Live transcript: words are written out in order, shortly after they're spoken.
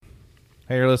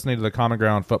Hey, you're listening to the Common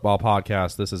Ground Football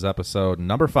Podcast. This is episode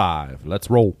number 5. Let's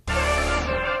roll.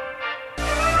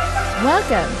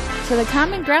 Welcome to the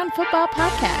Common Ground Football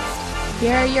Podcast.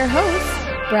 Here are your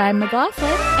hosts, Brian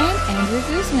McLaughlin and Andrew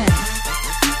Guzman.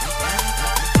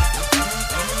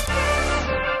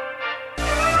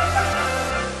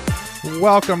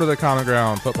 Welcome to the Common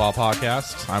Ground Football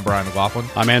Podcast. I'm Brian McLaughlin.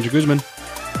 I'm Andrew Guzman.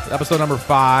 Episode number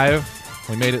 5.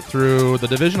 We made it through the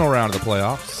divisional round of the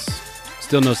playoffs.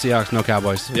 Still no Seahawks, no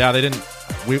Cowboys. Yeah, they didn't.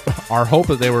 Our hope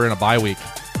that they were in a bye week,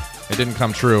 it didn't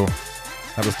come true.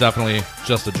 That was definitely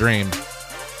just a dream.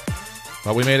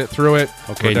 But we made it through it.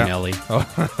 Okay, Nelly.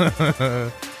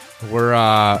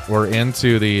 We're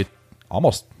into the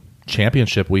almost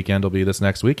championship weekend. Will be this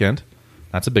next weekend.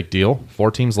 That's a big deal.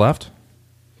 4 teams left.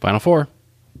 Final 4.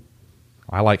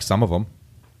 I like some of them.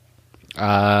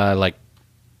 Like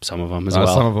some of them as well.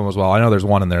 Some of them as well. I know there's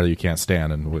one in there that you can't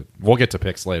stand, and we'll get to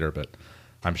picks later, but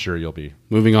I'm sure you'll be.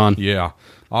 Moving on. Yeah.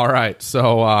 All right.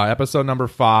 So episode number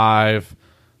 5,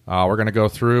 we're going to go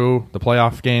through the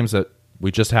playoff games that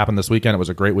we just happened this weekend. It was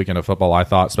a great weekend of football, I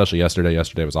thought, especially yesterday.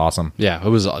 Yesterday was awesome. Yeah, it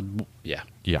was. Yeah,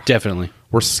 definitely.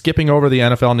 We're skipping over the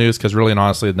NFL news because really and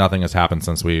honestly, nothing has happened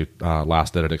since we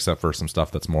last did it except for some stuff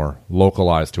that's more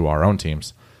localized to our own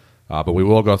teams. But we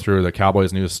will go through the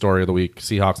Cowboys news story of the week,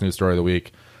 Seahawks news story of the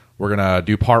week. We're going to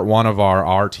do part 1 of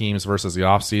our teams versus the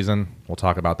offseason. We'll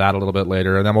talk about that a little bit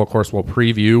later. And then, we'll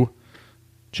preview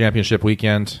championship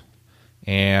weekend.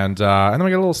 And then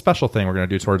we got a little special thing we're going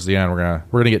to do towards the end. We're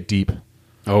going to get deep.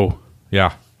 Oh.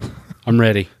 Yeah. I'm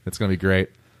ready. It's going to be great.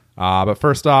 But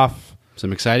first off,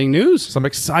 some exciting news. We're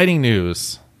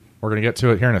going to get to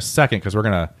it here in a second because we're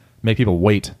going to make people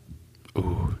wait.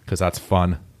 Ooh, because that's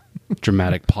fun.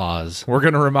 Dramatic pause. We're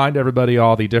going to remind everybody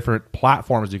all the different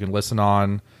platforms you can listen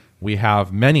on. We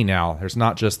have many now. There's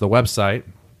not just the website.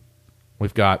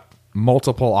 We've got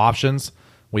multiple options.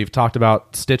 We've talked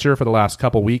about Stitcher for the last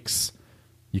couple weeks.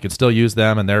 You can still use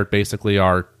them, and they're basically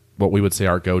what we would say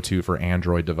our go-to for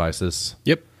Android devices.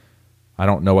 Yep. I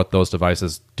don't know what those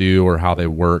devices do or how they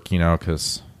work,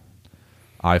 because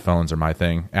iPhones are my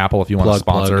thing. Apple, if you want to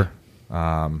sponsor.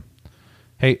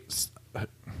 Hey,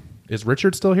 is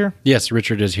Richard still here? Yes,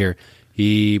 Richard is here.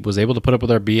 He was able to put up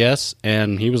with our BS,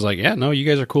 and he was like, yeah, no, you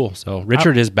guys are cool. So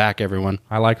Richard is back, everyone.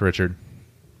 I like Richard.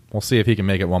 We'll see if he can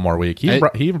make it one more week. He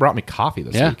even brought me coffee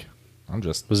this week.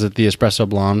 Was it the Espresso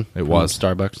Blonde? It was.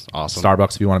 Starbucks. Awesome.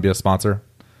 Starbucks, if you want to be a sponsor.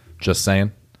 Just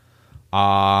saying.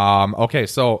 Okay,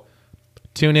 so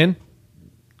TuneIn.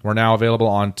 We're now available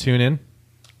on TuneIn.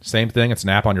 Same thing. It's an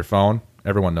app on your phone.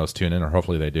 Everyone knows TuneIn, or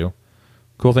hopefully they do.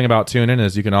 Cool thing about TuneIn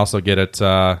is you can also get it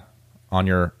on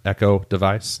your Echo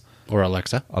device. Or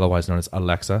Alexa. Otherwise known as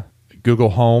Alexa. Google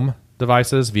Home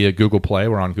devices via Google Play.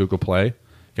 We're on Google Play. You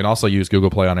can also use Google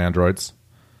Play on Androids.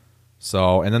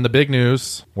 So, and then the big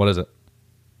news, what is it?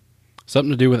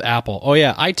 Something to do with Apple. Oh,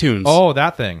 yeah, iTunes. Oh,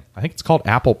 that thing. I think it's called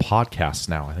Apple Podcasts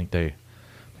now. I think they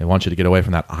want you to get away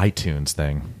from that iTunes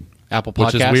thing. Apple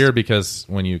Podcasts? Which is weird because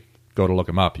when you go to look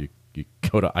them up, you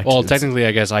go to iTunes. Well, technically,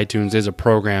 I guess iTunes is a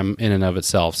program in and of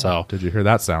itself. So, did you hear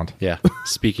that sound? Yeah.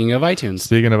 Speaking of iTunes.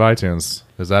 Speaking of iTunes,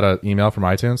 is that an email from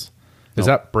iTunes? Is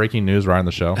that breaking news right on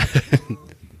the show?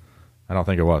 I don't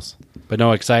think it was. But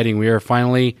no, exciting. We are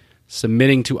finally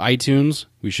submitting to iTunes.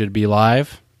 We should be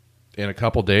live in a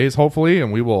couple days, hopefully,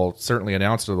 and we will certainly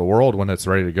announce to the world when it's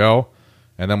ready to go.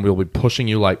 And then we'll be pushing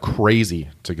you like crazy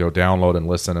to go download and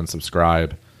listen and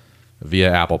subscribe via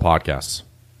Apple Podcasts.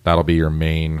 That'll be your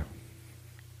main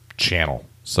channel.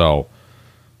 So,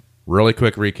 really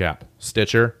quick recap.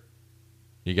 Stitcher,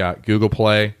 you got Google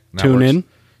Play. TuneIn.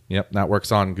 Yep, that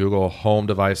works on Google Home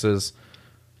devices.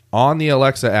 On the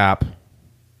Alexa app,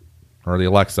 or the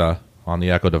Alexa on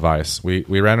the Echo device, we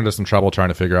ran into some trouble trying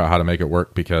to figure out how to make it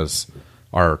work because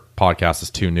our podcast is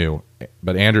too new.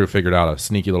 But Andrew figured out a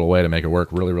sneaky little way to make it work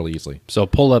really, really easily. So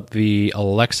pull up the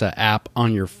Alexa app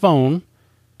on your phone,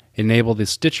 enable the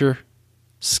Stitcher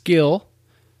skill,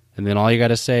 and then all you got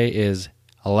to say is,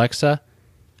 Alexa,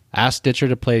 ask Stitcher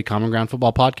to play Common Ground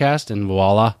Football Podcast, and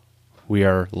voila, we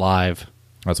are live.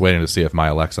 I was waiting to see if my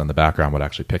Alexa in the background would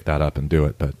actually pick that up and do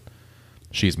it, but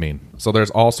she's mean. So there's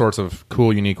all sorts of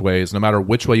cool, unique ways. No matter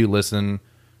which way you listen,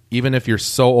 even if you're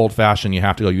so old-fashioned you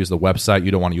have to go use the website,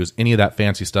 you don't want to use any of that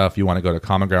fancy stuff, you want to go to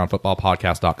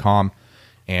commongroundfootballpodcast.com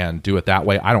and do it that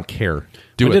way, I don't care.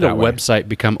 When did a website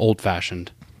become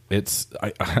old-fashioned?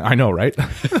 I know, right?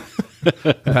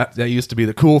 that used to be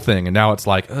the cool thing, and now it's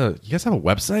like, you guys have a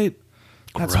website?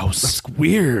 Gross. That's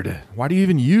weird. Why do you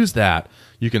even use that?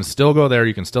 You can still go there.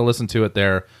 You can still listen to it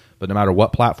there. But no matter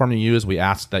what platform you use, we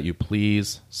ask that you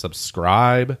please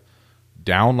subscribe,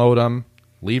 download them,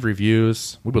 leave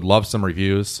reviews. We would love some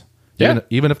reviews. Yeah.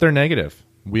 Even if they're negative,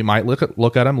 we might look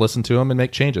at them, listen to them, and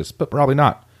make changes, but probably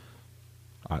not.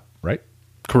 Right?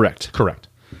 Correct. Correct.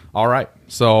 All right.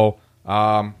 So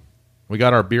we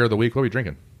got our beer of the week. What are we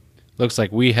drinking? Looks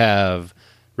like we have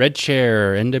Red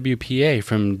Chair NWPA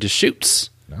from Deschutes.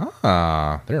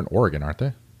 They're in Oregon, aren't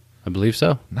they? I believe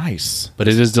so. Nice. But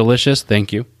it is delicious.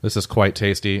 Thank you. This is quite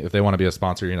tasty. If they want to be a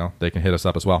sponsor, they can hit us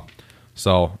up as well.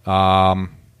 So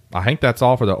I think that's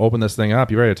all for the open this thing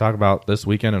up. You ready to talk about this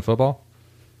weekend in football?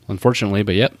 Unfortunately,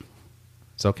 but yep.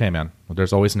 It's okay, man.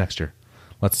 There's always next year.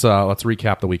 Let's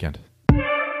recap the weekend.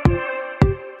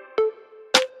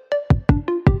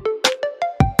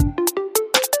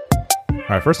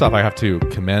 All right, first off, I have to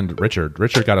commend Richard.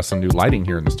 Richard got us some new lighting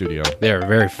here in the studio. They are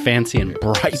very fancy and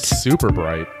bright. Super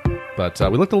bright. But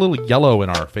we looked a little yellow in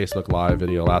our Facebook Live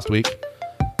video last week.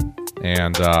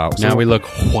 And now we look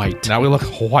white. Now we look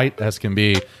white as can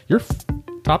be. Your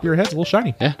top of your head's a little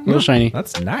shiny. Yeah, a little shiny.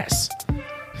 That's nice.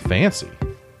 Fancy.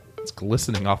 It's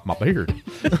glistening off my beard.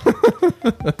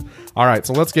 All right,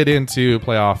 so let's get into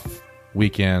playoff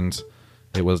weekend.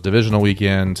 It was divisional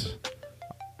weekend.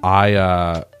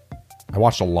 I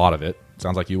watched a lot of it.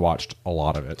 Sounds like you watched a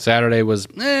lot of it. Saturday was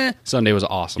Sunday was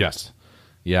awesome. Yes.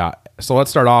 Yeah. So let's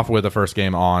start off with the first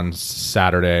game on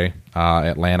Saturday.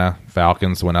 Atlanta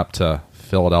Falcons went up to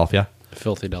Philadelphia.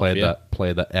 Filthy Delphia.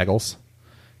 Played the Eagles.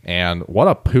 And what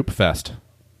a poop fest.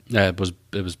 It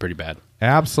was pretty bad.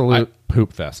 Absolute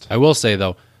poop fest. I will say,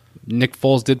 though, Nick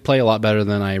Foles did play a lot better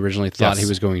than I originally thought he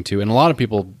was going to. And a lot of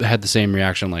people had the same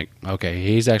reaction, like, okay,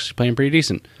 he's actually playing pretty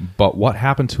decent. But what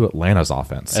happened to Atlanta's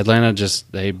offense? Atlanta just,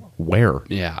 Where?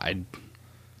 Yeah,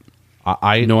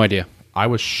 I no idea. I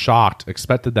was shocked.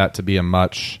 Expected that to be a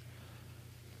much,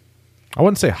 I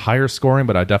wouldn't say higher scoring,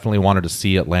 but I definitely wanted to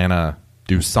see Atlanta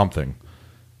do something.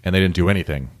 And they didn't do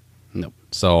anything. Nope.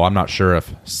 So I'm not sure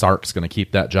if Sark's going to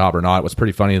keep that job or not. It was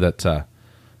pretty funny that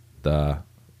the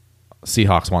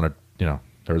Seahawks wanted, there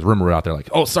was rumor out there like,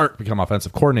 oh, Sark become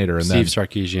offensive coordinator. And Steve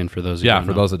Sarkisian, for those who yeah, don't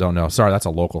for know. those that don't know. Sorry, that's a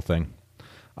local thing.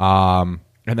 And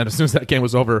then as soon as that game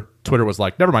was over, Twitter was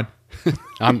like, never mind.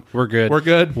 We're good. We're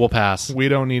good. We'll pass. We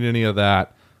don't need any of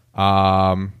that.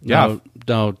 No,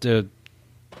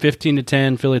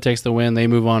 15-10, Philly takes the win. They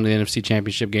move on to the NFC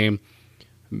Championship game.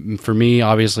 For me,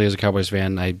 obviously, as a Cowboys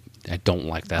fan, I don't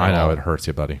like that. I know, at all. it hurts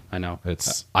you, buddy. I know.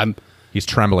 He's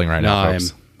trembling right now,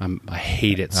 folks. I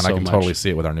hate it And so I can much. totally see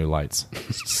it with our new lights.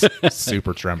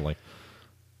 Super trembling.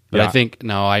 But Yeah. I think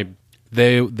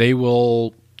they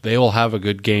will have a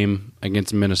good game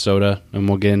against Minnesota, and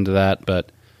we'll get into that.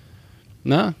 But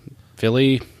no,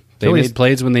 Philly made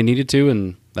plays when they needed to,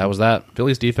 and that was that.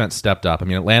 Philly's defense stepped up. I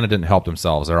mean, Atlanta didn't help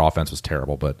themselves. Their offense was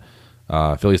terrible, but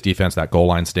Philly's defense, that goal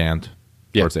line stand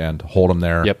towards the end, hold them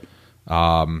there. Yep.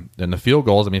 And the field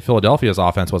goals, I mean, Philadelphia's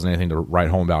offense wasn't anything to write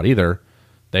home about either.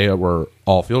 They were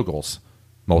all field goals,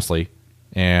 mostly,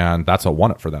 and that's what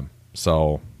won it for them.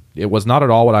 So it was not at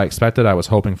all what I expected. I was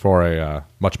hoping for a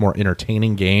much more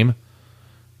entertaining game,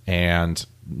 and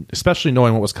especially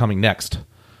knowing what was coming next,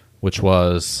 which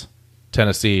was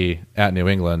Tennessee at New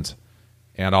England.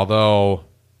 And although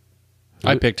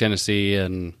I picked Tennessee,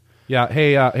 and yeah,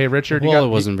 hey Richard, it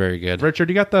wasn't very good. Richard,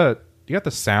 you got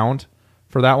the sound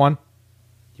for that one?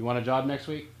 You want a job next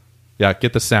week? Yeah,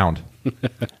 get the sound.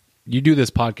 You do this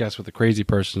podcast with a crazy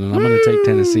person, and I'm going to take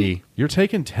Tennessee. You're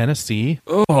taking Tennessee?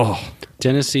 Oh,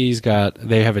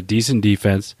 they have a decent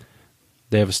defense.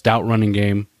 They have a stout running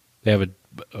game. They have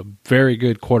a very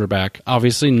good quarterback.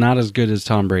 Obviously, not as good as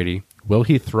Tom Brady. Will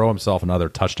he throw himself another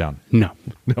touchdown? No,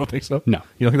 You don't think so? No.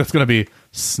 You don't think that's going to be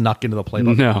snuck into the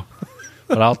playbook? no.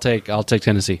 But I'll take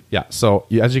Tennessee. Yeah. So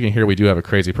as you can hear, we do have a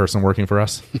crazy person working for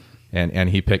us, and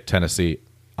he picked Tennessee.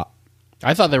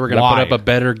 I thought they were going to put up a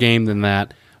better game than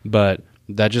that, but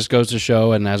that just goes to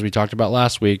show, and as we talked about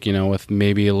last week, with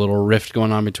maybe a little rift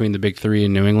going on between the big three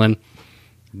in New England,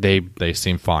 they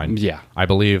seem fine. Yeah. I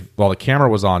believe, the camera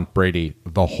was on Brady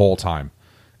the whole time,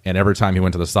 and every time he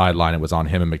went to the sideline, it was on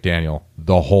him and McDaniel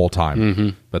the whole time. Mm-hmm.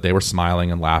 But they were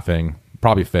smiling and laughing,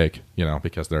 probably fake,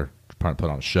 because they're trying to put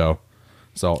on a show.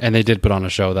 So And they did put on a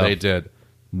show, though. They did.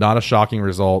 Not a shocking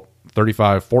result.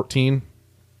 35-14.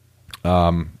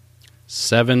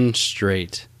 7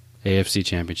 straight AFC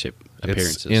Championship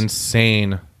appearances. It's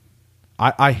insane.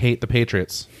 I hate the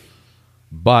Patriots,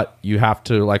 but you have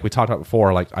to, like we talked about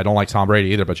before, I don't like Tom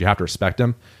Brady either, but you have to respect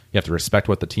him. You have to respect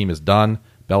what the team has done.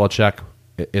 Belichick,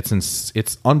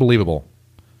 it's unbelievable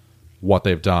what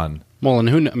they've done. Well, and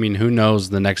who knows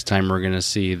the next time we're going to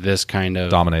see this kind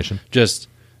of Domination.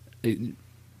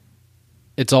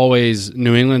 It's always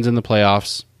New England's in the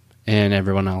playoffs and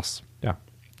everyone else, Yeah.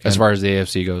 as far as the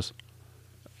AFC goes.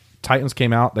 Titans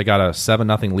came out. They got a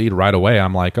 7-0 lead right away.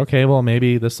 I'm like, okay, well,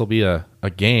 maybe this will be a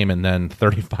game. And then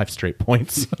 35 straight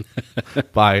points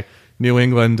by New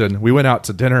England. And we went out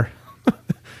to dinner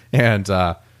and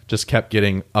just kept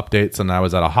getting updates. And I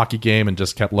was at a hockey game and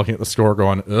just kept looking at the score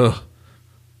going, ugh.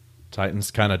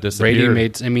 Titans kind of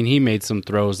disappeared. He made some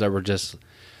throws that were just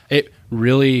it's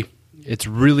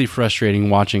really frustrating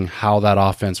watching how that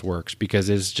offense works because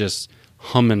it's just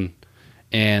humming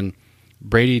and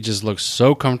Brady just looks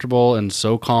so comfortable and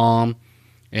so calm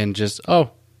and just,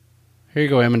 oh, here you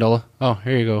go, Amendola. Oh,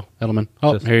 here you go, Edelman.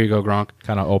 Oh, here you go, Gronk.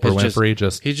 Kind of Oprah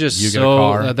Winfrey. He's just you so, get a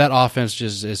car. That offense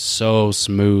just is so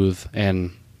smooth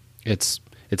and it's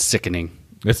sickening.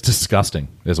 It's disgusting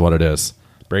is what it is.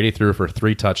 Brady threw for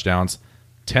 3 touchdowns.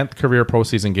 10th career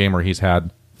postseason game where he's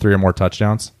had 3 or more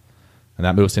touchdowns. And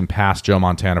that moves him past Joe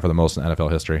Montana for the most in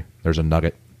NFL history. There's a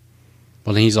nugget.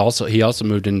 Well, he also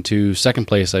moved into second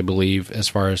place, I believe, as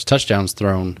far as touchdowns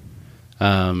thrown.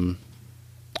 I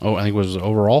think it was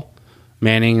overall.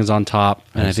 Manning is on top,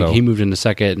 and I think he moved into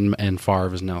second, and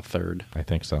Favre is now third. I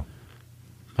think so.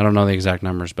 I don't know the exact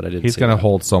numbers, but I did. He's going to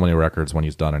hold so many records when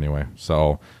he's done anyway.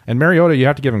 So, and Mariota, you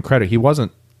have to give him credit. He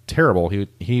wasn't terrible.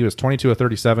 He was 22 of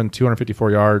 37, 254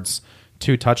 yards,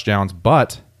 2 touchdowns,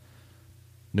 but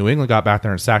New England got back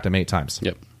there and sacked him 8 times.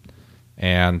 Yep,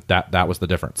 and that was the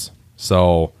difference.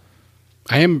 So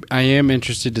I am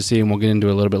interested to see, and we'll get into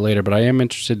it a little bit later, but I am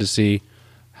interested to see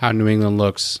how New England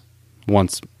looks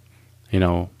once,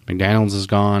 McDaniels is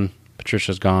gone,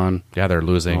 Patricia's gone. Yeah, they're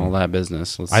losing all that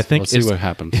business. Let's see what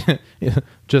happens.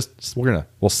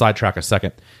 We'll sidetrack a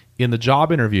second. In the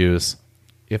job interviews,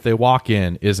 if they walk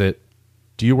in, is it,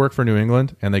 do you work for New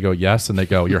England? And they go, yes, and they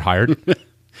go, you're hired.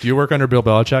 Do you work under Bill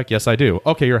Belichick? Yes, I do.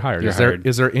 Okay, you're hired.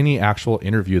 Is there any actual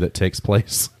interview that takes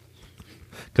place?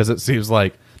 Because it seems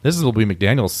like this will be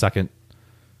McDaniel's second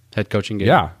head coaching game.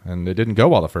 Yeah, and it didn't go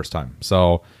well the first time.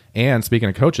 So, and speaking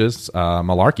of coaches,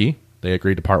 Malarkey, they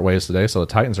agreed to part ways today, so the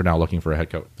Titans are now looking for a head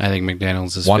coach. I think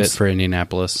McDaniel's is fit for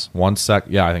Indianapolis.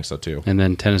 Yeah, I think so too. And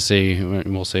then Tennessee,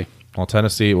 we'll see. Well,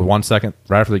 Tennessee, with 1 second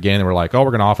right after the game, they were like, oh,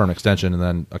 we're going to offer an extension, and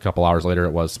then a couple hours later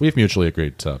it was, we've mutually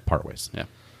agreed to part ways. Yeah.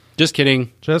 Just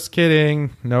kidding. Just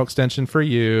kidding. No extension for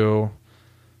you.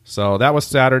 So that was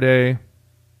Saturday.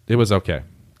 It was okay.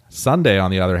 Sunday,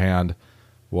 on the other hand,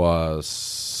 was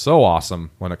so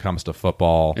awesome when it comes to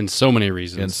football. In so many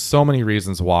reasons. In so many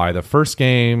reasons why. The first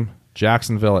game,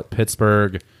 Jacksonville at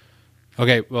Pittsburgh.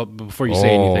 Okay, well, before you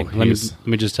say anything, let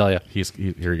me just tell you.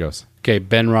 Here he goes. Okay,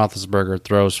 Ben Roethlisberger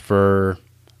throws for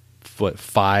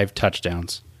 5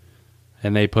 touchdowns,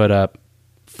 and they put up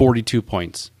 42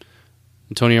 points.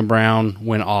 Antonio Brown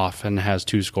went off and has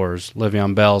 2 scores.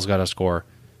 Le'Veon Bell's got a score.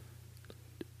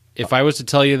 If I was to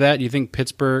tell you that, do you think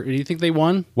they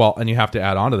won? Well, and you have to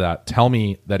add on to that. Tell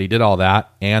me that he did all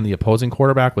that, and the opposing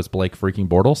quarterback was Blake freaking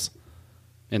Bortles.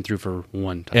 And threw for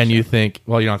 1 touchdown. And you think,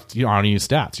 well, you don't use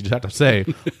stats. You just have to say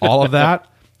all of that,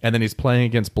 and then he's playing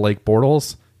against Blake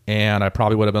Bortles, and I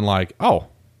probably would have been like, oh,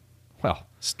 well.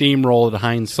 Steamrolled at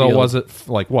Heinz Field. So was it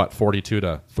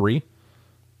 42-3?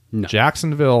 No.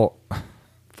 Jacksonville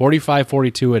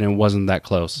 45-42, and it wasn't that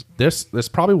close. This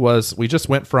probably was. We just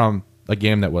went from a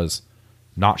game that was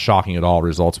not shocking at all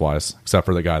results-wise, except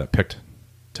for the guy that picked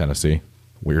Tennessee,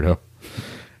 weirdo,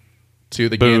 to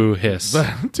the Boo hiss.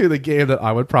 To the game that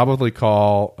I would probably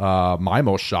call my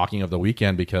most shocking of the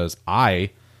weekend because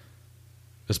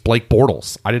it's Blake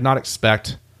Bortles. I did not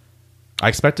expect. I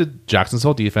expected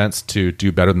Jacksonville defense to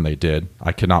do better than they did.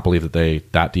 I could not believe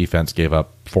that defense gave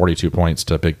up 42 points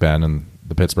to Big Ben and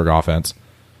the Pittsburgh offense.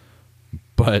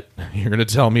 But you're going to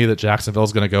tell me that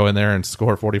Jacksonville's going to go in there and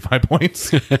score 45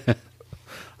 points?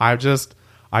 I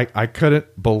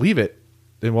couldn't believe it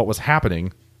in what was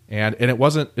happening. And it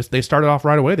wasn't, they started off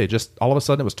right away. They just, all of a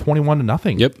sudden it was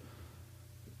 21-0. Yep.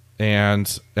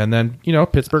 And then,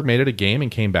 Pittsburgh made it a game and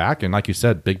came back. And like you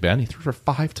said, Big Ben, he threw for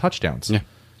 5 touchdowns. Yeah.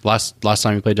 Last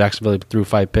time he played Jacksonville, he threw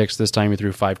 5 picks. This time he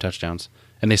threw 5 touchdowns.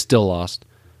 And they still lost.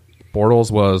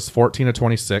 Bortles was 14 of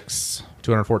 26,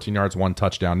 214 yards, 1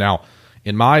 touchdown. Now,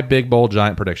 in my big, bold,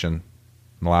 giant prediction in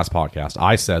the last podcast,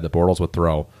 I said that Bortles would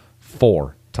throw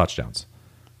 4 touchdowns.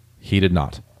 He did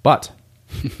not. But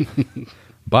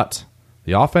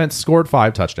the offense scored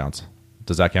 5 touchdowns.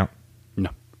 Does that count?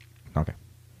 No. Okay.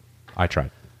 I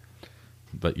tried.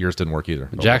 But yours didn't work either.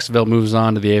 Jacksonville moves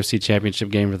on to the AFC Championship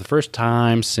game for the first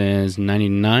time since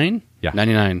 99? Yeah.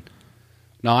 99.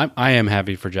 No, I am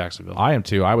happy for Jacksonville. I am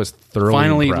too. I was thoroughly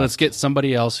Finally, impressed. Let's get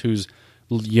somebody else who's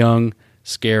young,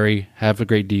 scary, have a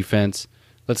great defense.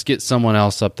 Let's get someone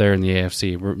else up there in the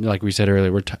AFC. Like we said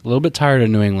earlier, we're a little bit tired of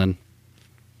New England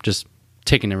just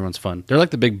taking everyone's fun. They're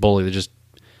like the big bully that just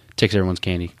takes everyone's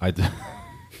candy.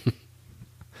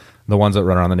 The ones that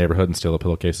run around the neighborhood and steal the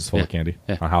pillowcases full Yeah. of candy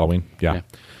Yeah. on Halloween. Yeah. Yeah.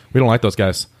 We don't like those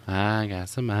guys. I got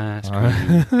some ice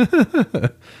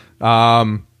cream.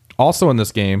 Also in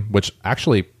this game, which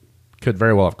actually could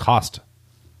very well have cost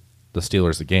the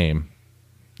Steelers the game,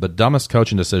 the dumbest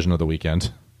coaching decision of the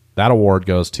weekend. That award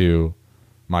goes to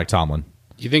Mike Tomlin.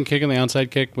 You think kicking the onside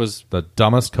kick was... The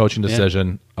dumbest coaching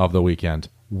decision of the weekend.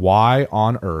 Why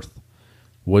on earth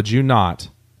would you not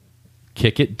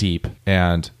kick it deep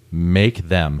and make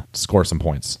them score some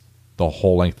points the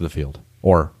whole length of the field?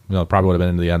 Or, probably would have been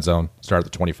into the end zone, start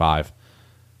at the 25.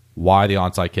 Why the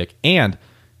onside kick? And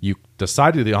you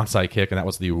decided to do the onside kick, and that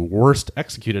was the worst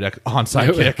executed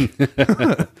onside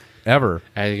kick ever.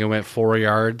 I think it went 4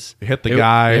 yards. Hit the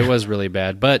guy. It was really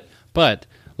bad. But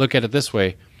look at it this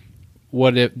way.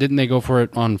 Didn't they go for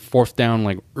it on 4th down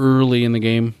like early in the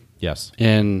game? Yes.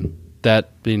 And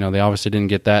that, they obviously didn't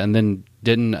get that. And then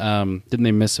didn't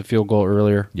they miss a field goal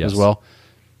earlier Yes. as well?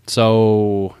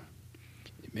 So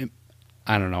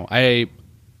I don't know. I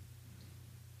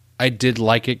did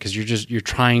like it because you're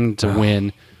trying to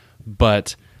win,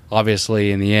 but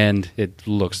obviously in the end it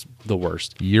looks the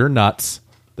worst. You're nuts.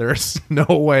 There's no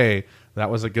way that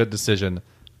was a good decision.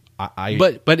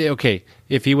 But okay,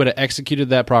 if he would have executed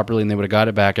that properly and they would have got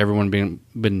it back, everyone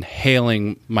been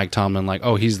hailing Mike Tomlin like,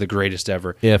 oh, he's the greatest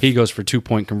ever. If he goes for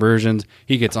 2-point conversions,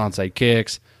 he gets onside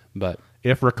kicks, but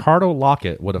if Ricardo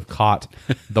Lockett would have caught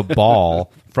the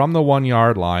ball from the 1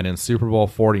 yard line in Super Bowl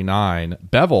 49,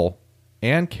 Bevel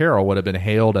and Carroll would have been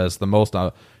hailed as the most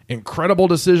incredible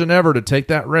decision ever to take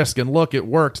that risk. And look, it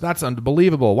worked. That's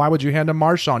unbelievable. Why would you hand him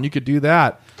Marshawn? You could do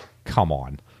that. Come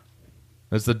on.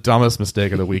 It's the dumbest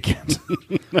mistake of the weekend.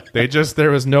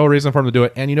 There was no reason for him to do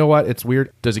it. And you know what? It's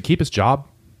weird. Does he keep his job?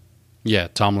 yeah,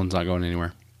 Tomlin's not going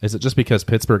anywhere. Is it just because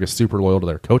Pittsburgh is super loyal to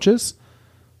their coaches?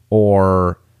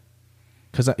 Or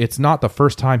because it's not the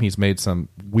first time he's made some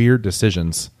weird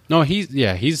decisions. No,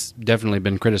 he's definitely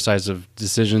been criticized of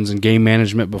decisions and game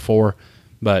management before,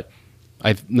 but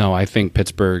I think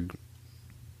Pittsburgh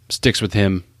sticks with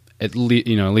him at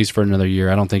least for another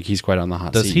year. I don't think he's quite on the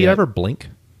hot seat. Does he yet. ever blink?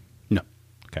 No.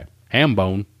 Okay. Ham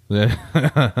bone.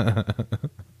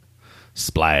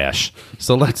 Splash.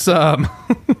 So let's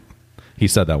he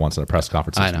said that once at a press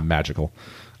conference. I It's know. magical.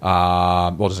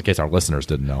 Well, just in case our listeners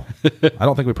didn't know. I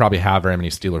don't think we probably have very many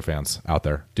Steeler fans out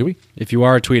there. Do we? If you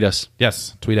are, tweet us.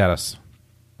 Yes, tweet at us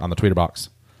on the Twitter box.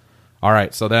 All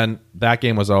right, so then that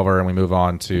game was over, and we move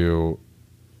on to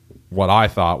what I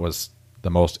thought was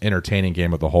the most entertaining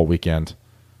game of the whole weekend.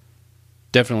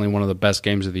 Definitely one of the best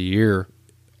games of the year.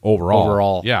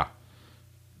 Overall. Yeah.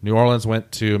 New Orleans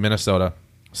went to Minnesota,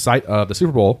 site of the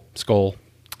Super Bowl Skull.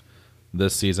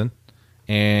 this season.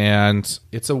 And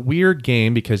it's a weird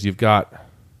game because you've got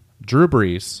Drew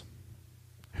Brees,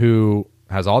 who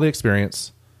has all the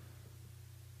experience.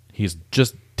 He's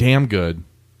just damn good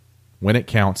when it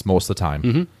counts most of the time.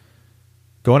 Mm-hmm.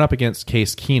 Going up against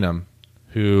Case Keenum,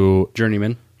 who...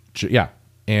 Journeyman. Yeah.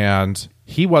 And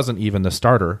he wasn't even the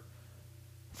starter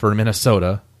for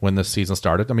Minnesota when this season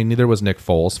started. I mean, neither was Nick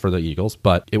Foles for the Eagles,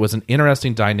 but it was an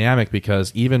interesting dynamic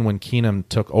because even when Keenum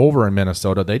took over in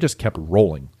Minnesota, they just kept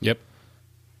rolling. Yep.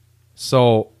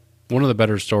 So One of the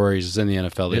better stories in the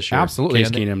NFL this Yeah, year. absolutely. Case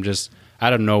And Keenum just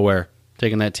out of nowhere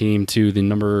taking that team to the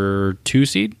number 2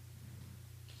 seed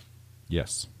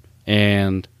yes.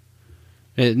 and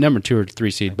number 2 or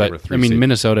 3 seed. they were But 3 I mean, seed.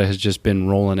 Minnesota has just been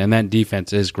rolling, and that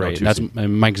defense is great. 2 That's seed.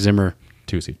 and Mike Zimmer.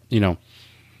 2 seed.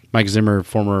 Mike Zimmer,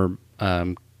 former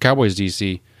Cowboys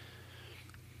DC,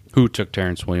 who took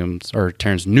Terrence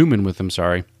Newman with him.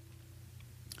 Sorry.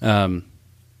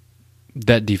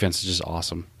 That defense is just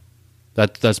awesome.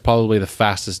 That's probably the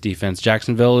fastest defense.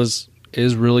 Jacksonville is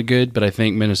really good, but I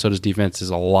think Minnesota's defense is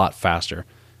a lot faster,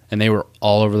 and they were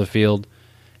all over the field,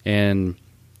 and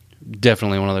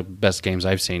definitely one of the best games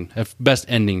I've seen. Best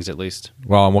endings, at least.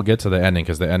 Well, and we'll get to the ending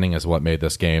because the ending is what made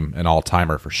this game an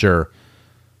all-timer for sure.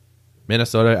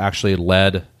 Minnesota actually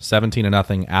led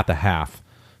 17-0 at the half.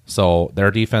 So their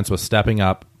defense was stepping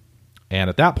up. And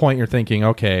at that point, you're thinking,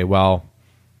 okay, well,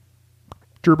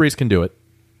 Drew Brees can do it.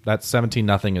 That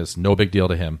 17-0 is no big deal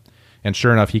to him. And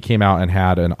sure enough, he came out and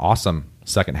had an awesome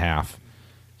second half.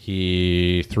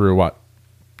 He threw what?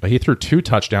 He threw 2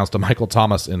 touchdowns to Michael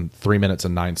Thomas in 3 minutes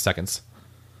and 9 seconds.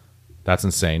 That's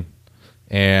insane.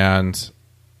 And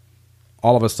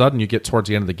all of a sudden, you get towards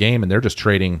the end of the game, and they're just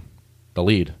trading the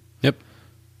lead. Yep.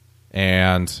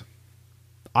 And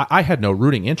I had no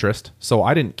rooting interest, so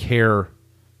I didn't care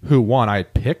who won. I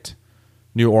had picked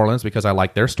New Orleans because I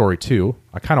like their story too.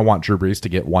 I kind of want Drew Brees to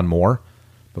get one more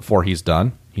before he's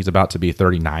done. He's about to be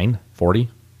 39, 40,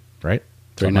 right?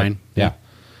 39. Yeah.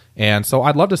 And so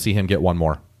I'd love to see him get one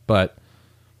more. But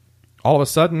all of a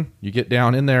sudden, you get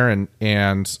down in there,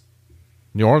 and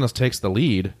New Orleans takes the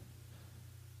lead,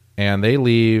 and they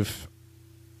leave,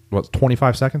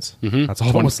 25 seconds? Mm-hmm. That's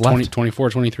all that was left. 24,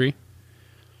 23.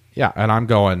 Yeah, and I'm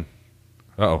going,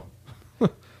 uh-oh.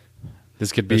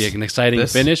 This could be an exciting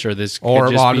finish, or this could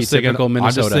just I'm be just thinking, typical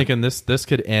Minnesota. I'm just thinking this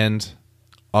could end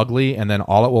ugly, and then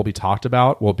all it will be talked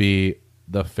about will be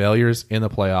the failures in the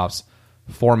playoffs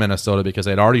for Minnesota, because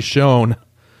they'd already shown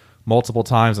multiple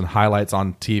times in highlights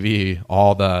on TV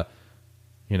all the,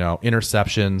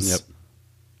 interceptions,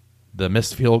 the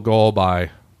missed field goal by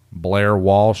Blair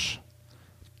Walsh,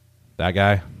 that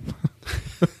guy.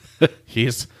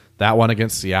 He's that one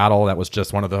against Seattle. That was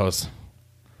just one of those.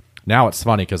 Now it's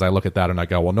funny because I look at that and I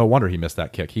go, well, no wonder he missed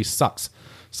that kick. He sucks.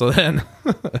 So then,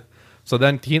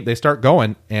 they start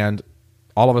going, and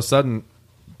all of a sudden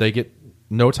they get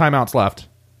no timeouts left.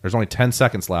 There's only 10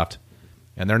 seconds left,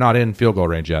 and they're not in field goal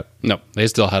range yet. No, they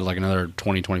still had like another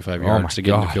 20, 25 yards to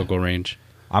get into field goal range.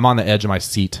 I'm on the edge of my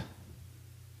seat,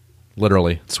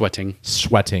 literally.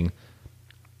 Sweating.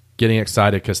 Getting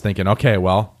excited because thinking, okay,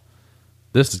 well,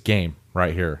 this is game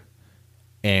right here.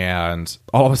 And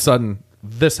all of a sudden,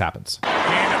 this happens.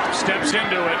 Keenum steps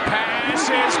into it. Pass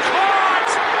is caught.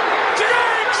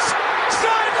 Diggs!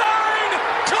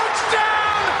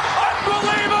 Touchdown!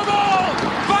 Unbelievable!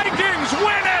 Vikings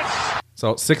win it!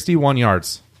 So 61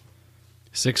 yards.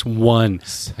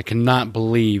 6-1. I cannot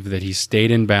believe that he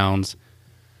stayed in bounds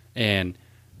and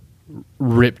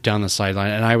ripped down the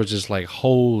sideline. And I was just like,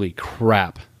 holy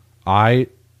crap. I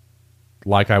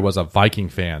was a Viking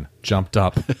fan, jumped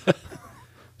up.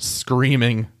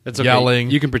 Screaming, okay. Yelling.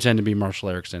 You can pretend to be Marshall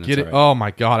Erickson. Right. Oh my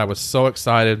God, I was so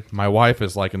excited. My wife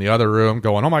is like in the other room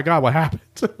going, oh my God, what happened?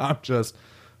 I'm just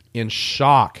in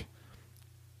shock.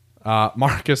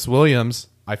 Marcus Williams,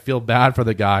 I feel bad for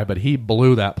the guy, but he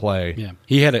blew that play. Yeah,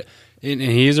 and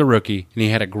he's a rookie, and he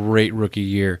had a great rookie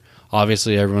year.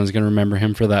 Obviously, everyone's going to remember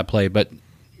him for that play, but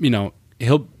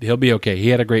he'll be okay. He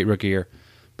had a great rookie year,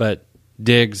 but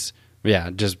Diggs,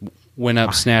 just went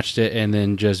up, snatched it, and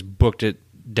then just booked it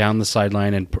down the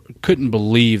sideline, and couldn't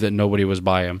believe that nobody was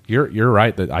by him. You're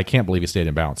right that I can't believe he stayed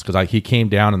in bounds, because he came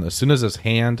down, and as soon as his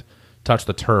hand touched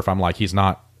the turf, I'm like, he's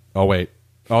not. Oh wait,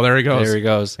 oh there he goes. There he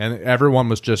goes. And everyone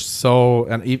was just so.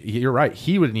 And you're right.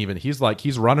 He wouldn't even. He's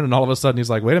running, and all of a sudden he's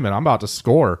like, wait a minute, I'm about to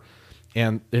score,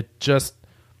 and it just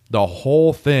the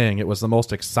whole thing. It was the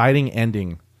most exciting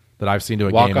ending that I've seen to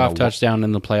a game. Walk-off touchdown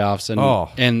in the playoffs,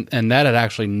 and that had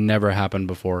actually never happened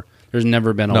before. There's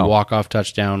never been a walk-off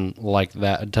touchdown like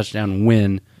that, a touchdown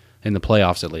win in the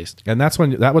playoffs at least. And that's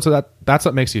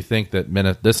what makes you think that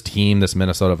this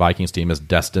Minnesota Vikings team is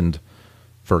destined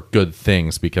for good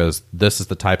things, because this is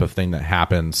the type of thing that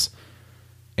happens,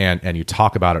 and you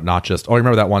talk about it, not just, oh,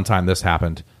 remember that one time this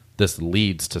happened. This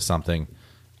leads to something.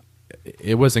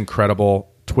 It was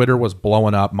incredible. Twitter was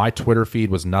blowing up. My Twitter feed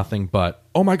was nothing but,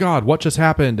 oh my God, what just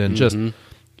happened? And just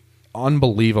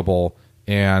unbelievable.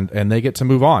 And they get to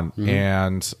move on.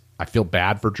 And I feel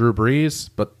bad for Drew Brees,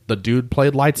 but the dude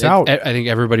played lights out. I think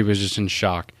everybody was just in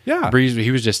shock. Yeah. Brees,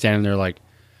 he was just standing there like,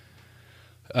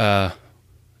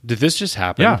 did this just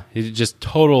happen? Yeah. He just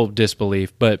total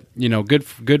disbelief. But, good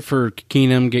for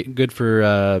Keenum, good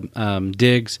for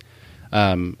Diggs.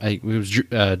 It was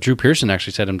Drew Pearson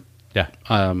actually said him. Yeah.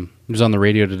 He was on the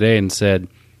radio today and said,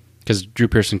 because Drew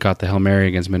Pearson caught the Hail Mary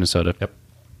against Minnesota. Yep.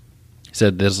 He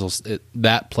said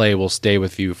that play will stay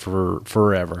with you for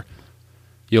forever.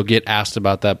 You'll get asked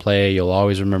about that play. You'll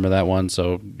always remember that one.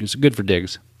 So it's good for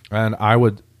Diggs. And I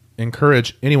would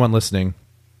encourage anyone listening,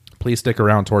 please stick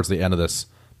around towards the end of this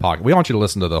podcast. We want you to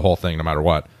listen to the whole thing no matter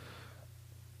what.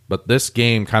 But this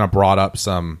game kind of brought up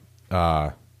some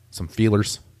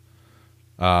feelers.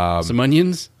 Some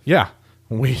onions? Yeah.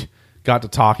 We got to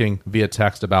talking via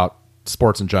text about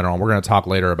sports in general. And we're going to talk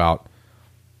later about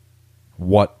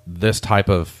what this type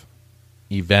of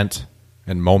event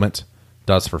and moment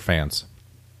does for fans.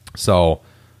 So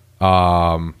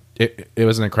it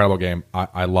was an incredible game.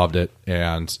 I loved it,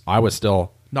 and I was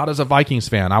still, not as a Vikings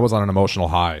fan, I was on an emotional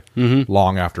high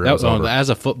long after it was over. As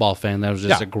a football fan, that was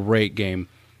just a great game.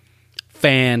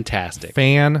 Fantastic.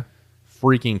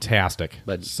 Freaking-tastic.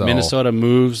 But Minnesota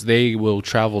moves. They will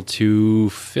travel to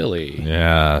Philly.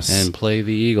 Yes. And play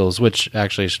the Eagles, which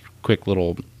actually, quick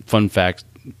little fun fact,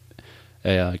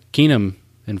 Keenum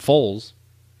and Foles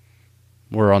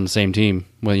were on the same team,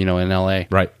 in L.A.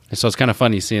 Right. And so it's kind of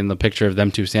funny seeing the picture of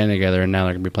them two standing together, and now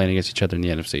they're going to be playing against each other in the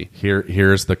NFC.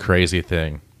 Here's the crazy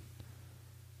thing.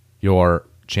 Your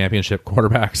championship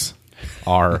quarterbacks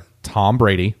are Tom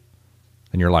Brady,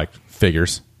 and you're like,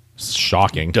 figures.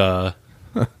 Shocking. Duh.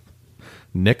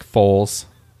 Nick Foles,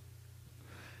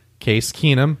 Case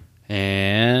Keenum,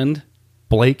 and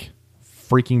Blake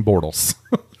freaking Bortles.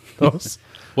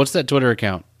 What's that Twitter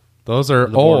account? Those are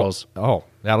The Bortles. Oh,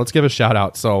 yeah. Let's give a shout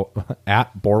out. So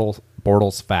at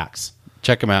Bortles Facts.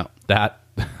 Check him out. That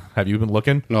have you been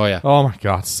looking? Oh, yeah. Oh my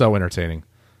God, so entertaining.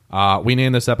 We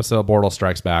named this episode "Bortles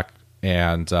Strikes Back,"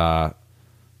 and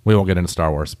we won't get into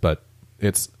Star Wars, but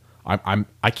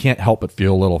I can't help but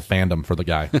feel a little fandom for the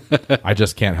guy. I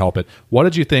just can't help it. What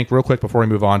did you think, real quick, before we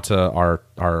move on to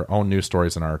our own news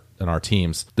stories and our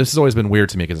teams? This has always been weird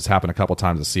to me because it's happened a couple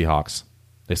times with Seahawks.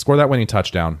 They score that winning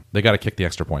touchdown, they got to kick the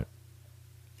extra point.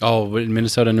 Oh, in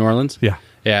Minnesota, New Orleans? Yeah.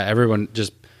 Yeah,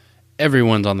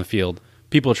 everyone's on the field.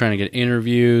 People are trying to get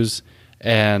interviews,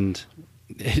 and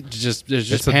there's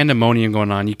just pandemonium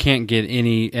going on. You can't get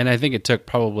any, and I think it took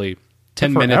probably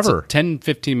 10 minutes,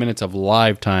 15 minutes of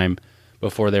live time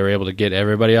before they were able to get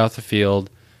everybody off the field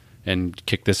and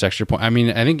kick this extra point. I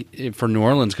mean, I think for New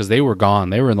Orleans, because they were gone,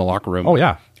 they were in the locker room. Oh,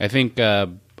 yeah. I think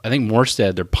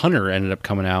Morstead, their punter, ended up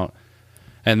coming out.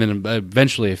 And then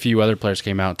eventually a few other players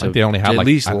came out to, they only had at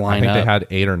least line up. I think they had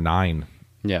 8 or 9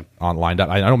 on lined up.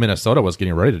 I know Minnesota was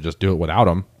getting ready to just do it without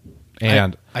them.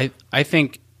 And I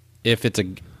think if it's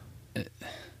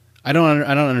I don't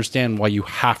understand why you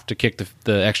have to kick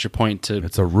the extra point to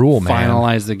it's a rule,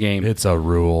 finalize the game. It's a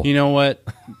rule. You know what?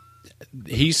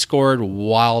 He scored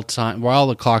while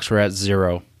the clocks were at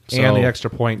 0. So and the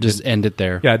extra point just end it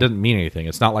there. Yeah, it doesn't mean anything.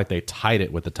 It's not like they tied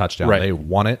it with the touchdown. Right. They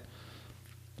won it.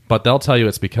 But they'll tell you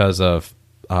it's because of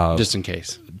just in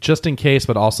case,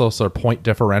 but also sort of point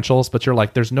differentials. But you're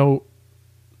like, there's no.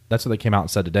 That's what they came out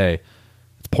and said today.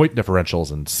 It's point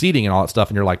differentials and seating and all that stuff,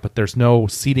 and you're like, but there's no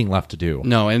seating left to do.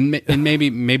 No, and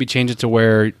maybe change it to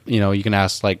where you can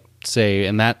ask, like, say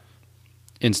in that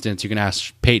instance, you can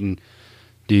ask Peyton,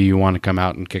 do you want to come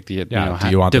out and kick the? Do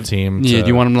you want the team? Do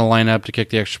you want them to line up to kick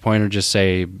the extra point, or just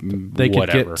say they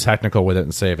whatever? Could get technical with it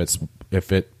and say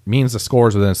if it means the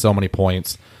scores within so many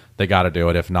points, they got to do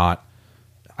it. If not,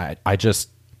 I just.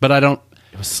 But I don't.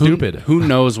 It was stupid. Who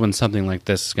knows when something like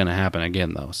this is going to happen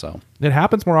again, though? So it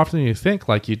happens more often than you think.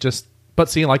 Like but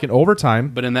see, like in overtime,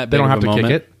 but in that they don't have to moment,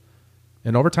 kick it.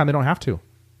 In overtime, they don't have to.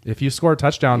 If you score a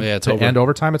touchdown to end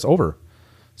overtime, it's over.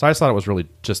 So I just thought it was really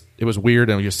it was weird.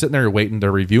 And you're sitting there, you're waiting.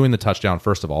 They're reviewing the touchdown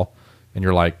first of all, and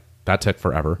you're like, that took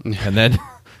forever. And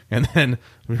then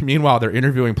meanwhile, they're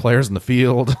interviewing players in the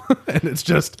field, and it's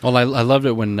just. Well, I loved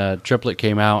it when Triplett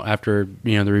came out after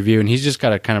the review, and he's just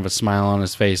got a kind of a smile on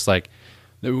his face, like.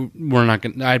 We're not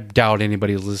going. I doubt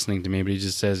anybody's listening to me, but he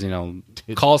just says,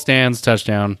 call stands,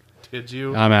 touchdown. Did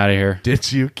you? I'm out of here.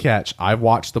 Did you catch? I've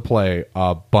watched the play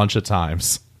a bunch of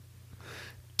times.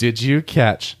 Did you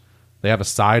catch? They have a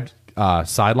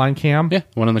sideline cam. Yeah,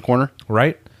 one in the corner.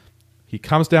 Right. He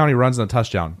comes down. He runs in the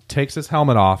touchdown. Takes his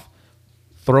helmet off.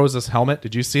 Throws his helmet.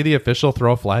 Did you see the official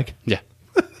throw a flag? Yeah.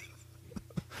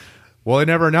 Well, they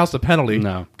never announced a penalty.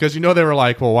 No. Because they were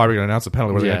like, well, why are we going to announce a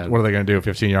penalty? What are they going to do?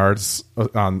 15 yards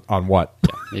on what?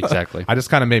 Yeah, exactly. I just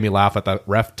kind of made me laugh at that.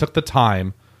 Ref took the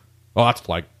time. Oh, that's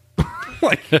like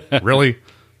really?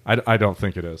 I don't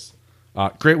think it is.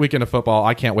 Great weekend of football.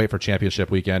 I can't wait for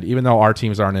championship weekend. Even though our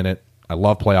teams aren't in it, I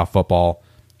love playoff football.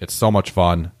 It's so much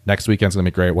fun. Next weekend's going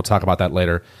to be great. We'll talk about that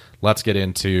later. Let's get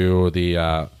into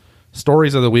the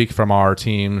stories of the week from our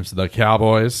teams, the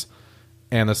Cowboys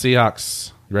and the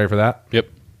Seahawks. You ready for that? Yep.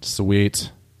 Sweet.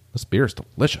 This beer is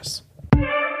delicious.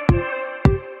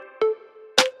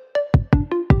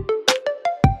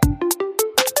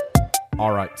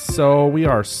 All right, so we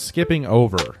are skipping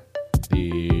over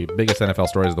the biggest NFL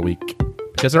stories of the week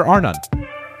because there are none.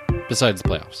 Besides the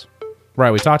playoffs.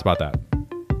 Right, we talked about that.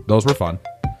 Those were fun.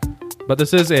 But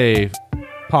this is a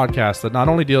podcast that not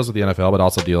only deals with the NFL, but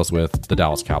also deals with the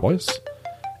Dallas Cowboys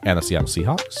and the Seattle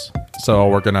Seahawks. So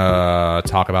we're going to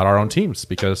talk about our own teams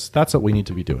because that's what we need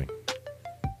to be doing.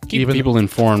 Keep people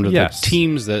informed of Yes. the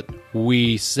teams that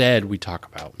we said we talk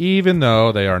about. Even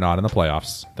though they are not in the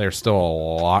playoffs, there's still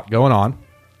a lot going on.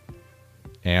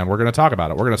 And we're going to talk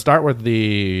about it. We're going to start with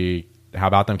the how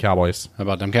about them Cowboys? How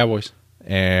about them Cowboys?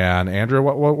 And Andrew,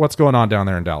 what's going on down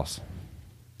there in Dallas?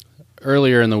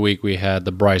 Earlier in the week, we had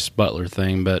the Bryce Butler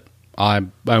thing, but I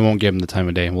won't give him the time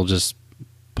of day. We'll just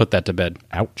put that to bed.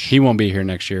 Ouch. He won't be here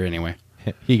next year anyway.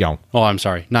 He gone. Oh, I'm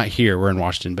sorry. Not here. We're in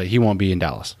Washington, but he won't be in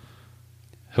Dallas.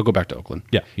 He'll go back to Oakland.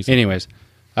 Yeah. Anyways,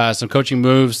 some coaching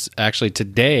moves. Actually,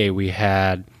 today we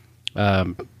had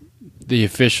the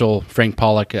official Frank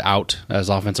Pollock out as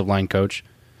offensive line coach.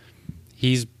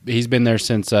 He's been there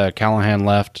since Callahan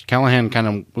left. Callahan kind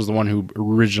of was the one who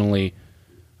originally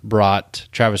brought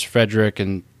Travis Frederick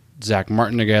and Zach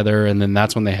Martin together, and then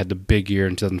that's when they had the big year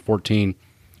in 2014.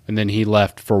 And then he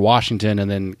left for Washington, and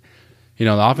then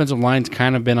the offensive line's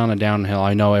kind of been on a downhill.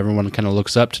 I know everyone kind of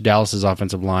looks up to Dallas's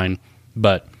offensive line,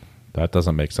 but that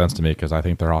doesn't make sense to me because I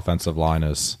think their offensive line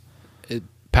is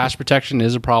pass protection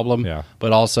is a problem. Yeah.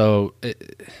 But also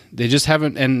they just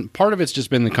haven't, and part of it's just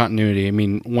been the continuity. I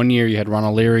mean, one year you had Ron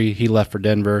O'Leary, he left for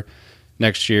Denver.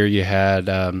 Next year you had,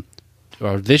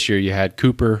 or this year you had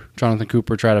Jonathan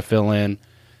Cooper try to fill in.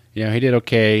 He did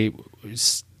okay.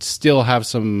 Still have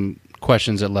some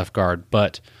questions at left guard,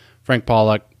 but Frank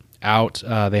Pollock out.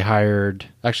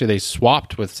 They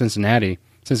swapped with Cincinnati.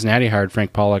 Cincinnati hired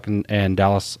Frank Pollock and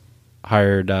Dallas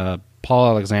hired Paul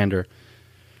Alexander.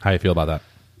 How do you feel about that?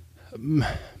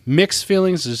 Mixed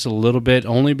feelings just a little bit,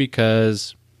 only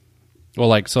because,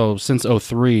 since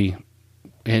 03,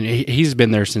 and he's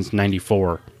been there since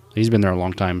 94. He's been there a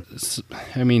long time.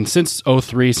 I mean, since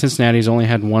 03, Cincinnati's only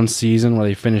had one season where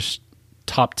they finished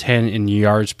top 10 in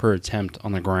yards per attempt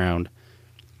on the ground.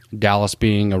 Dallas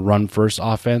being a run-first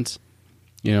offense,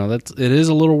 it is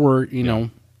a little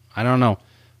I don't know.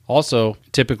 Also,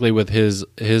 typically with his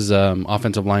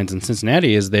offensive lines in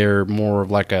Cincinnati is they're more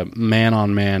of like a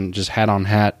man-on-man, just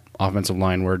hat-on-hat offensive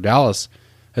line, where Dallas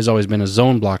has always been a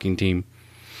zone-blocking team.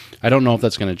 I don't know if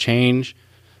that's going to change,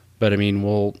 but I mean,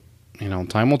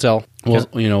 time will tell.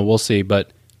 We'll see.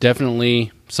 But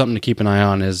definitely something to keep an eye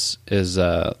on is as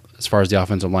far as the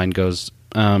offensive line goes.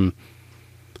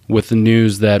 With the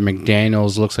news that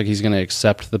McDaniels looks like he's going to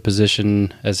accept the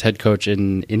position as head coach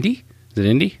in Indy. Is it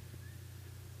Indy?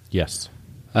 Yes.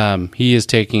 He is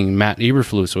taking Matt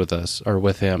Eberflus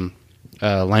with him,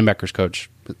 linebackers coach.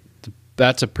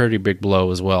 That's a pretty big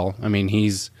blow as well. I mean,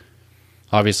 he's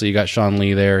obviously you got Sean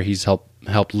Lee there. He's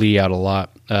helped Lee out a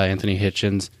lot. Anthony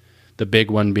Hitchens, the big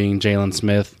one being Jalen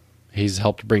Smith. He's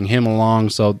helped bring him along.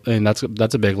 So, and that's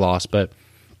a big loss. But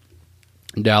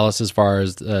Dallas, as far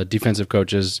as defensive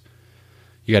coaches,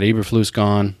 you got Eberflus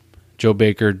gone. Joe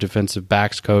Baker, defensive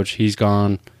backs coach, he's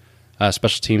gone.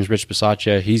 Special teams, Rich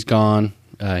Bisaccia, he's gone.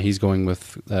 He's going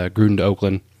with Gruden to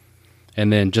Oakland.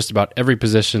 And then just about every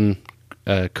position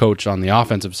coach on the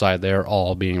offensive side, they're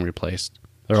all being replaced.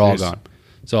 They're all gone.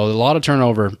 So a lot of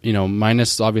turnover,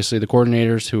 minus obviously the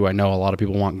coordinators, who I know a lot of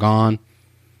people want gone.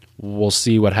 We'll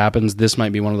see what happens. This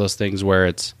might be one of those things where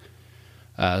it's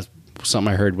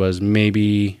something I heard was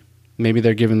maybe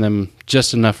they're giving them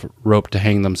just enough rope to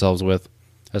hang themselves with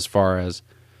as far as,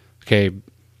 okay,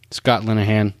 Scott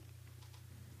Linehan,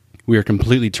 we are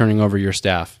completely turning over your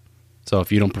staff. So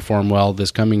if you don't perform well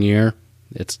this coming year,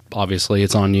 it's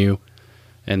on you.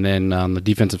 And then on the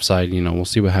defensive side, we'll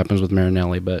see what happens with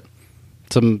Marinelli. But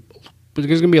there's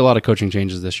going to be a lot of coaching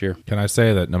changes this year. Can I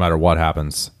say that no matter what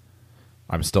happens,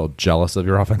 I'm still jealous of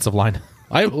your offensive line?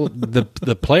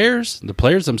 The players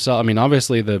themselves. I mean,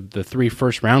 obviously the 3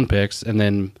 first-round picks, and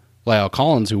then Lyle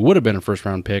Collins, who would have been a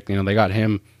first-round pick. They got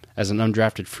him as an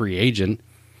undrafted free agent.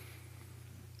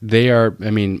 They are,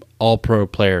 all pro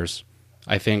players.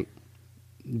 I think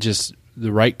just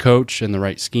the right coach and the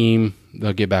right scheme,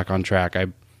 they'll get back on track. I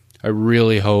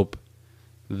really hope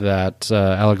that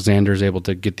Alexander is able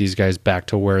to get these guys back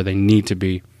to where they need to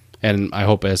be. And I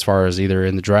hope as far as either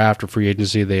in the draft or free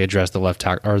agency, they address the left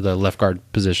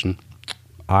guard position.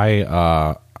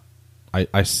 I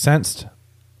sensed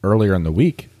earlier in the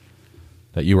week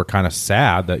that you were kind of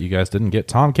sad that you guys didn't get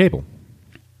Tom Cable.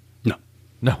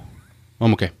 No.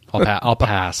 I'm okay. I'll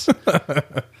pass.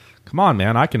 Come on,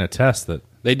 man. I can attest that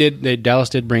Dallas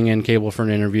did bring in Cable for an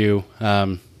interview.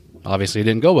 Obviously, it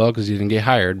didn't go well because he didn't get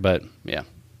hired. But yeah.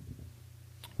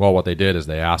 Well, what they did is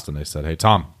they asked him. They said, "Hey,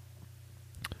 Tom,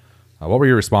 what were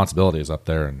your responsibilities up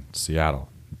there in Seattle?"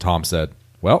 And Tom said,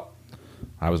 "Well,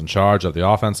 I was in charge of the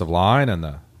offensive line and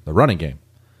the running game."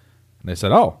 And they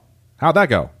said, "Oh, how'd that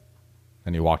go?"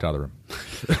 And he walked out of the room.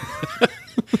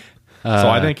 So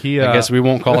I think I guess we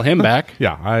won't call him back.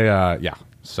 Yeah.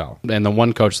 So, and the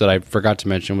one coach that I forgot to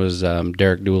mention was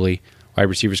Derek Dooley, wide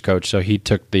receivers coach. So he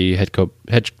took the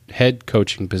head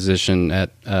coaching position at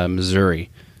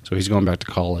Missouri. So he's going back to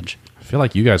college. I feel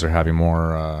like you guys are having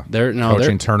more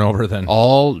coaching turnover than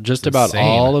all of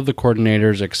the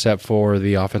coordinators except for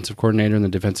the offensive coordinator and the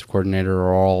defensive coordinator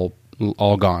are all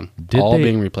gone.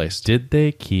 Being replaced. Did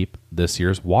they keep this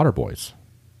year's water boys?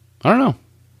 I don't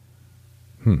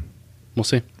know. We'll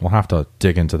see. We'll have to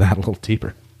dig into that a little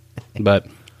deeper. But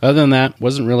other than that,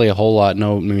 wasn't really a whole lot.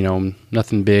 No,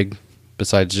 nothing big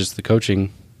besides just the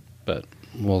coaching. But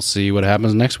we'll see what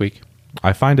happens next week.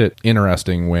 I find it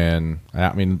interesting when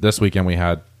this weekend we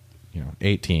had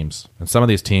 8 teams, and some of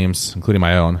these teams, including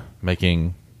my own,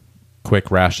 making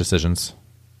quick, rash decisions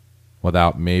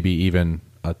without maybe even.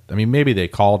 Maybe they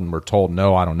called and were told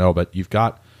no. I don't know, but you've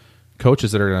got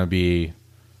coaches that are going to be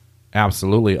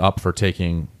absolutely up for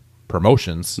taking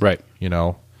promotions, Right. You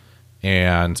know,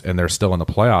 and they're still in the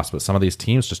playoffs, but some of these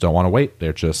teams just don't want to wait.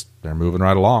 They're moving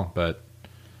right along.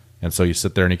 And so you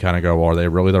sit there and you kind of go, well, are they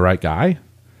really the right guy?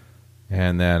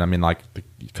 And then, I mean, like the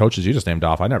coaches you just named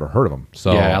off, I never heard of them.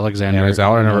 So yeah, Alexander,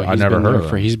 I never heard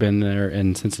of him. He's been there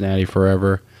in Cincinnati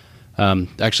forever.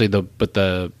 Actually,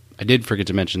 I did forget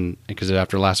to mention, because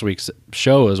after last week's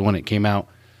show is when it came out.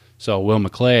 So Will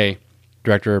McClay,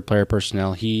 director of player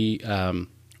personnel,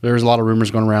 there was a lot of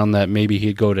rumors going around that maybe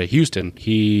he'd go to Houston.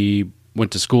 He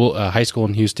went to high school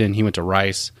in Houston. He went to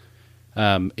Rice.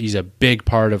 He's a big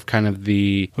part of kind of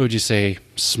the, what would you say,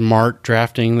 smart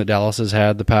drafting that Dallas has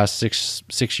had the past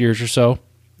six years or so.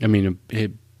 I mean, a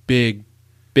big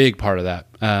part of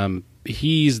that.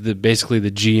 He's basically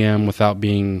the GM without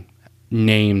being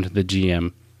named the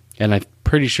GM. And I'm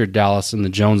pretty sure Dallas and the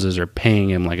Joneses are paying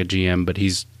him like a GM, but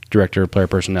he's director of player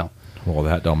personnel. Well,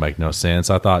 that don't make no sense.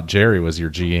 I thought Jerry was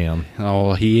your GM.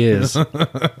 Oh, he is.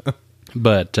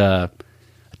 But I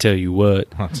tell you what.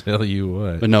 I'll tell you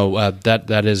what. But no,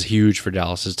 that is huge for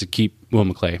Dallas, is to keep Will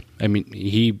McClay. I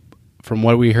mean, from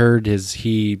what we heard,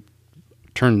 he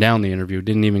turned down the interview,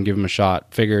 didn't even give him a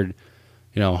shot. Figured,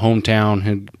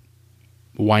 hometown,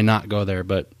 why not go there?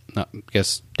 But I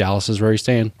guess Dallas is where he's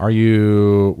staying. Were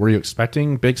you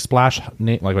expecting big splash,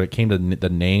 like when it came to the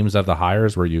names of the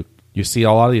hires? Where you see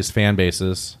a lot of these fan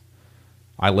bases,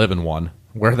 I live in one,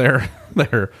 where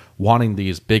they're wanting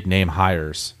these big name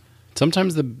hires.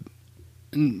 Sometimes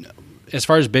as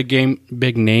far as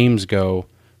big names go,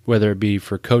 whether it be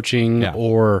for coaching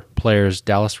or players,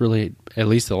 Dallas really, at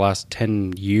least the last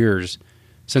 10 years,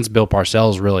 since Bill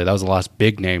Parcells, really, that was the last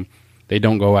big name. They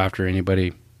don't go after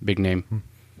anybody big name,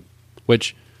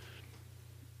 which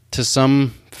to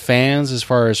some fans, as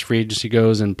far as free agency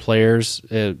goes and players,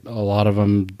 a lot of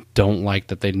them don't like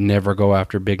that they never go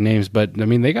after big names. But, I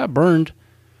mean, they got burned.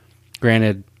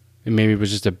 Granted, maybe it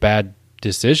was just a bad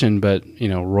decision, but,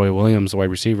 Roy Williams, the wide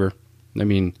receiver, I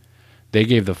mean, they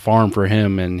gave the farm for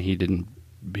him, and he didn't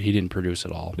produce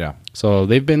at all. Yeah. So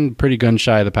they've been pretty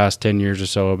gun-shy the past 10 years or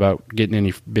so about getting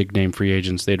any big-name free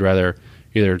agents. They'd rather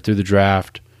either through the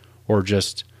draft or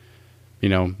just,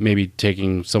 maybe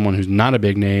taking someone who's not a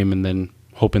big name and then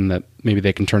hoping that maybe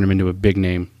they can turn him into a big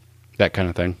name, that kind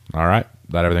of thing. All right.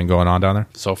 That everything going on down there?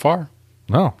 So far.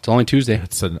 No. It's only Tuesday.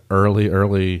 It's an early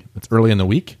in the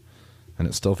week, and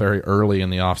it's still very early in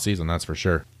the off season, that's for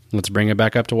sure. Let's bring it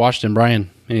back up to Washington.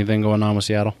 Brian, anything going on with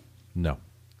Seattle? No.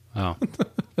 Oh.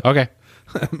 Okay.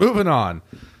 Moving on.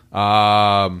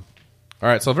 All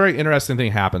right, so a very interesting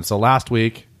thing happened. So last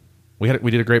week, we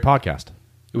did a great podcast.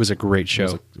 It was a great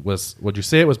show. Would you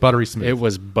say it was buttery smooth? It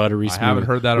was buttery smooth. I haven't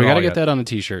heard that at all. We got to yet. get that on a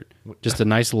t-shirt. Just a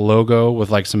nice logo with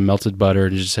like some melted butter,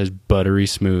 and it just says buttery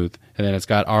smooth. And then it's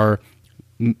got our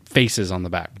faces on the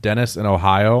back. Dennis in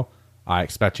Ohio, I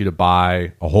expect you to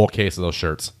buy a whole case of those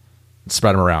shirts and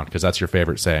spread them around, because that's your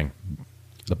favorite saying.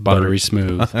 The Buttery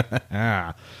smooth.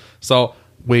 So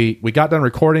we got done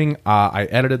recording. I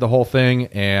edited the whole thing,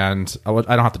 and I don't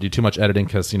have to do too much editing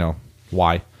because,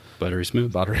 why? Buttery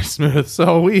smooth. Buttery smooth.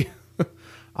 So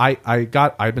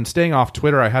I've been staying off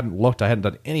Twitter. I hadn't looked. I hadn't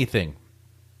done anything.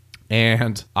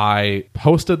 And I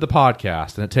posted the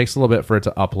podcast, and it takes a little bit for it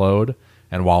to upload.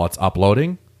 And while it's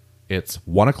uploading, it's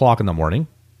 1 o'clock in the morning.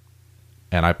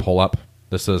 And I pull up.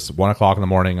 This is 1 o'clock in the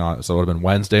morning, so it would have been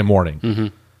Wednesday morning. Mm-hmm.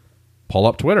 Pull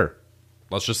up Twitter.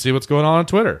 Let's just see what's going on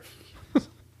Twitter.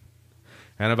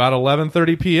 And about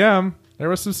 11:30 p.m., there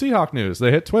was some Seahawk news.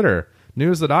 They hit Twitter.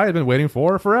 News that I had been waiting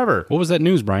for forever. What was that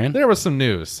news, Brian? There was some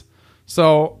news.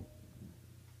 So,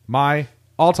 my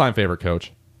all-time favorite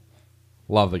coach,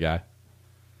 love the guy,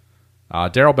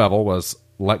 Darrell Bevell was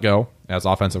let go as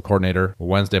offensive coordinator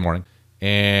Wednesday morning.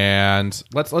 And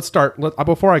let's start.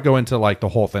 Before I go into like the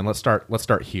whole thing, let's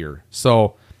start here.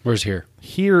 So, where's here?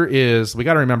 Here is, we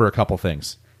got to remember a couple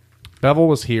things. Bevell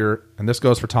was here, and this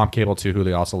goes for Tom Cable too, who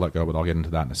they also let go, but I'll get into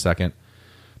that in a second.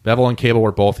 Bevell and Cable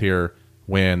were both here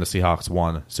when the Seahawks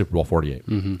won Super Bowl 48.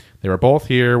 Mm-hmm. They were both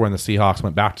here when the Seahawks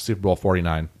went back to Super Bowl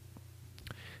 49.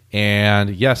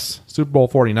 And yes, Super Bowl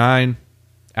 49,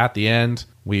 at the end,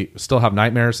 we still have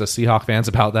nightmares as Seahawk fans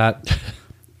about that.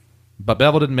 But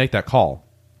Bevell didn't make that call.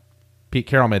 Pete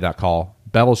Carroll made that call.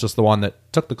 Bevell's just the one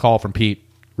that took the call from Pete,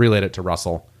 relayed it to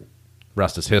Russell.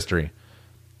 Rest is history.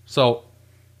 So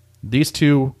these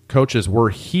two coaches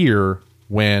were here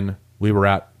when we were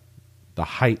at the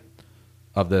height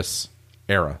of this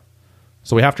era.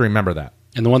 So we have to remember that.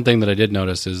 And the one thing that I did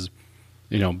notice is,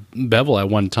 Bevell at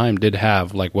one time did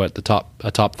have a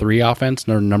top 3 offense,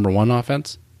 or number 1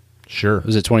 offense. Sure.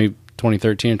 Was it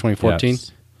 2013 and 2014?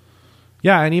 Yes.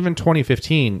 Yeah, and even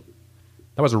 2015,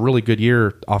 that was a really good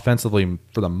year offensively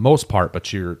for the most part,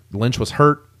 but Lynch was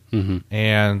hurt,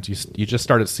 and you just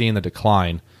started seeing the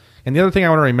decline. And the other thing I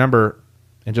want to remember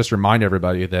and just remind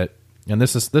everybody that, and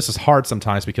this is hard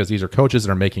sometimes because these are coaches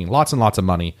that are making lots and lots of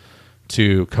money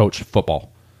to coach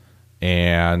football.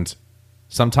 And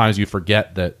sometimes you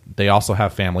forget that they also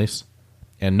have families,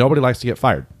 and nobody likes to get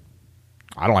fired.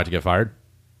 I don't like to get fired.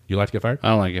 You like to get fired? I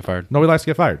don't like to get fired. Nobody likes to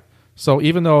get fired. So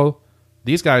even though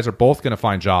these guys are both going to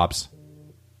find jobs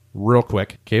real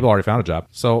quick, Cable already found a job.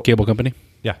 So Cable company?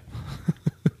 yeah,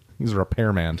 he's a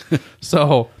repairman.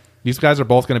 So these guys are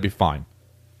both going to be fine,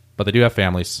 but they do have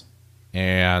families.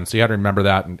 And so you have to remember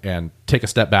that and take a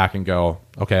step back and go,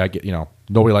 okay, I get,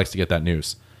 nobody likes to get that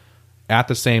news. At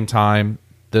the same time,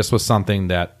 this was something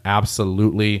that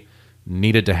absolutely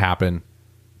needed to happen.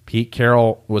 Pete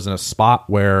Carroll was in a spot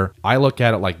where I look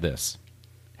at it like this.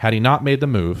 Had he not made the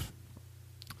move,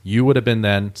 you would have been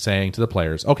then saying to the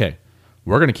players, okay,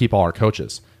 we're going to keep all our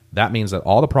coaches. That means that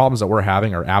all the problems that we're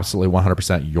having are absolutely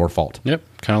 100% your fault. Yep.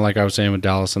 Kind of like I was saying with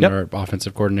Dallas and their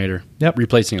offensive coordinator. Yep.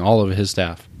 Replacing all of his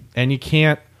staff. And you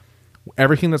can't,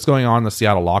 everything that's going on in the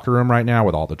Seattle locker room right now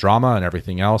with all the drama and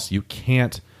everything else, you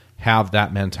can't have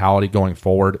that mentality going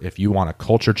forward. If you want a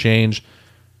culture change,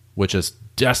 which is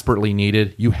desperately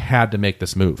needed, you had to make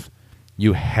this move.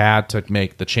 You had to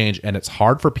make the change. And it's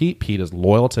hard for Pete. Pete is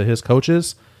loyal to his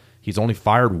coaches. He's only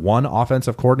fired one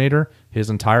offensive coordinator his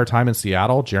entire time in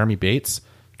Seattle, Jeremy Bates.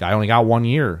 Guy only got 1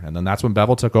 year, and then that's when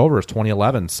Bevel took over, is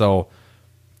 2011. So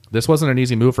this wasn't an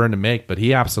easy move for him to make, but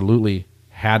he absolutely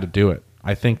had to do it.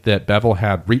 I think that Bevel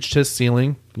had reached his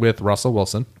ceiling with Russell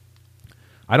Wilson.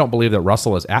 I don't believe that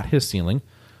Russell is at his ceiling,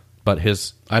 but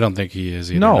I don't think he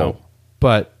is either. No,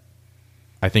 but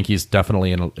I think he's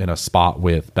definitely in a spot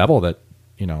with Bevel that,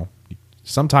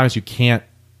 sometimes you can't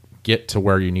get to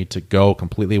where you need to go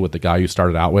completely with the guy you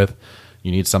started out with.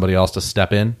 You need somebody else to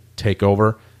step in, take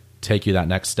over, take you that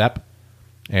next step.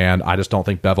 And I just don't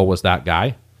think Bevel was that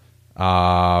guy.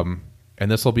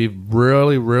 And this will be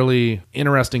really, really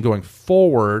interesting going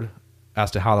forward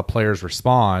as to how the players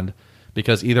respond,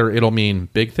 because either it'll mean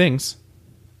big things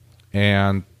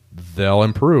and they'll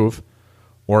improve,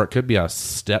 or it could be a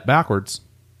step backwards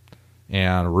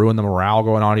and ruin the morale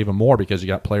going on even more, because you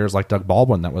got players like Doug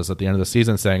Baldwin that was at the end of the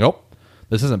season saying, oh,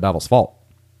 this isn't Bevel's fault.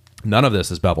 None of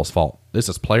this is Bevel's fault. This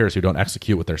is players who don't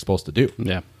execute what they're supposed to do.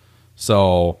 Yeah.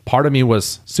 So part of me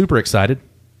was super excited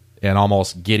and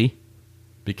almost giddy,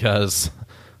 because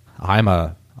I'm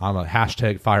a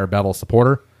hashtag Fire Bevel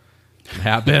supporter.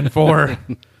 Have been for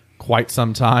quite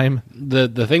some time.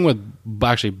 The thing with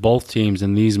actually both teams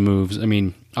in these moves, I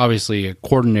mean, obviously a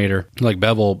coordinator like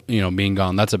Bevel, being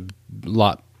gone, that's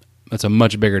a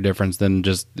much bigger difference than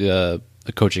just the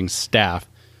coaching staff,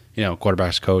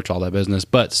 quarterbacks, coach, all that business.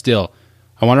 But still,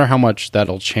 I wonder how much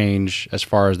that'll change as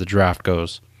far as the draft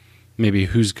goes. Maybe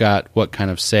who's got what kind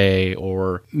of say,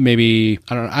 or maybe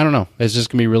I don't know. It's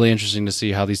just gonna be really interesting to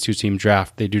see how these two teams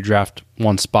draft. They do draft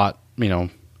one spot.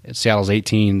 Seattle's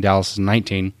 18, Dallas is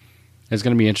 19. It's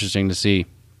gonna be interesting to see.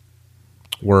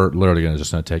 We're literally going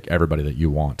to take everybody that you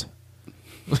want.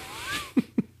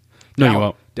 No, you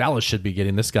won't. Dallas should be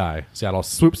getting this guy. Seattle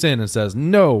swoops in and says,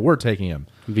 "No, we're taking him."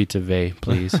 Vita Vea,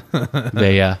 please.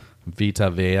 Vea. Vita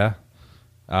Vea.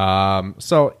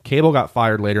 So Cable got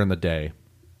fired later in the day.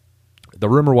 The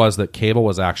rumor was that Cable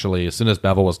was actually, as soon as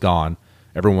Bevel was gone,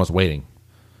 everyone was waiting.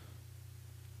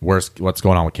 What's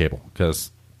going on with Cable?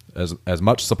 Because as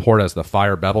much support as the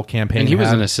Fire Bevel campaign, and he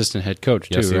was an assistant head coach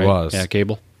too. Yes, he right? was. Yeah,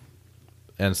 Cable.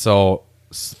 And so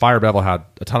Fire Bevel had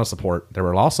a ton of support. There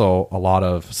were also a lot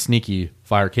of sneaky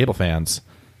Fire Cable fans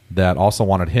that also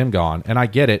wanted him gone. And I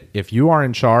get it. If you are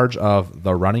in charge of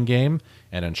the running game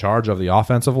and in charge of the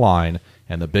offensive line,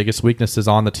 and the biggest weaknesses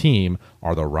on the team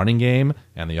are the running game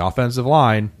and the offensive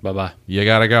line, bye-bye. You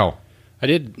got to go. I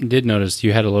did notice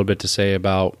you had a little bit to say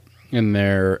about in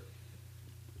their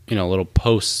little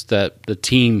posts that the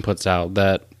team puts out,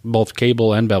 that both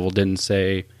Cable and Bevel didn't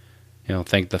say,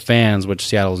 thank the fans, which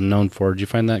Seattle is known for. Did you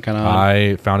find that kind of odd?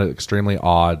 I found it extremely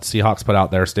odd. Seahawks put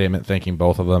out their statement thanking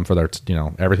both of them for their,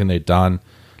 everything they've done.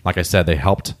 Like I said, they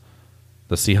helped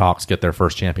the Seahawks get their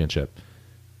first championship.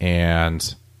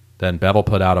 And then Bevel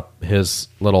put out his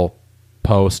little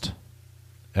post,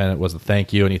 and it was a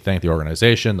thank you, and he thanked the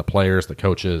organization, the players, the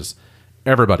coaches,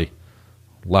 everybody.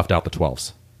 Left out the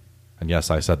 12s. And yes,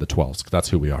 I said the 12s, because that's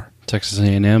who we are. Texas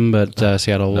A&M, but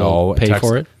Seattle will pay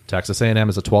for it? Texas A&M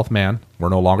is the 12th man. We're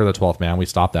no longer the 12th man. We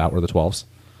stopped that. We're the 12s.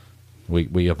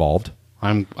 We evolved.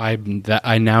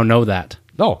 I now know that.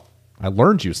 No, I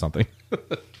learned you something.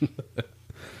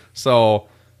 So,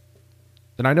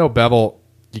 and I know Bevel,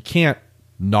 you can't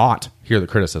not hear the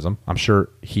criticism. I'm sure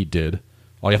he did.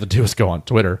 All you have to do is go on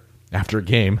Twitter after a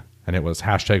game, and it was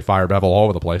hashtag Fire Bevel all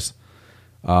over the place.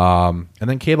 And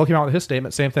then Cable came out with his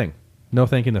statement, same thing. No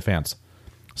thanking the fans.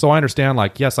 So I understand,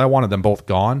 like, yes, I wanted them both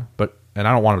gone, and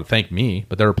I don't want them to thank me,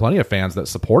 but there were plenty of fans that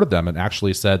supported them and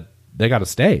actually said they got to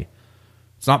stay.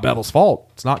 It's not Bevel's fault.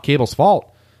 It's not Cable's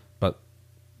fault, but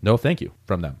no thank you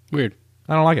from them. Weird.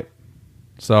 I don't like it.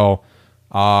 So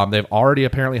they've already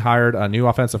apparently hired a new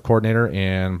offensive coordinator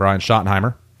in Brian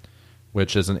Schottenheimer,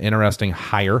 which is an interesting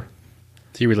hire.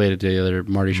 Is he related to the other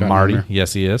Marty Schottenheimer? Marty,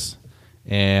 yes, he is.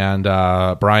 And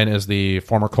Brian is the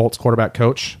former Colts quarterback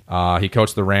coach. He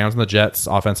coached the Rams and the Jets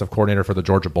offensive coordinator for the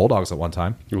Georgia Bulldogs at one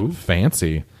time. Ooh.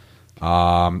 Fancy.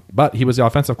 But he was the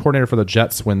offensive coordinator for the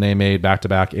Jets when they made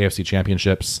back-to-back AFC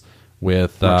championships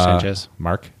with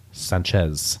Mark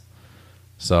Sanchez.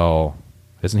 So,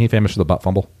 isn't he famous for the butt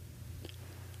fumble?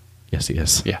 Yes, he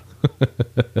is. Yeah.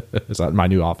 Is that my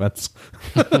new offense?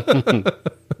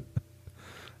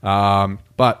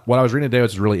 But what I was reading today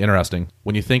was really interesting.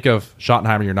 When you think of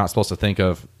Schottenheimer, you're not supposed to think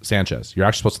of Sanchez. You're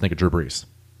actually supposed to think of Drew Brees.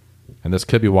 And this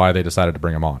could be why they decided to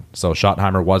bring him on. So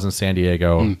Schottenheimer was in San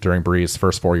Diego during Brees'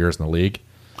 first 4 years in the league.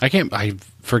 I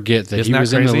forget that Isn't he that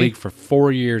was in the crazy? league for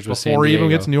 4 years with San Diego. Before he even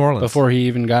gets to New Orleans. Before he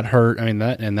even got hurt. I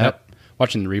mean, Yep.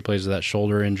 watching the replays of that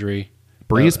shoulder injury.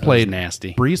 Brees that played was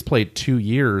nasty. Brees played 2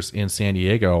 years in San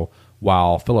Diego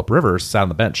while Phillip Rivers sat on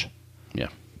the bench. Yeah.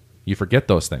 You forget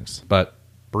those things. But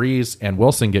Brees and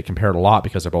Wilson get compared a lot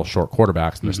because they're both short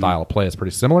quarterbacks and their style of play is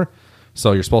pretty similar.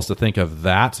 So you're supposed to think of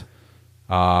that.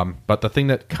 But the thing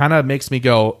that kind of makes me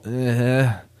go,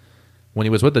 when he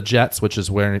was with the Jets, which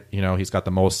is where he's got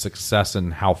the most success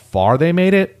in how far they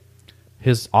made it,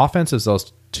 his offenses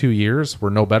those 2 years were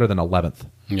no better than 11th.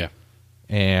 Yeah.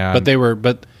 And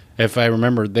But if I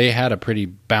remember, they had a pretty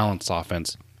balanced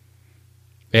offense.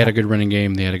 They had a good running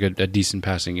game. They had a decent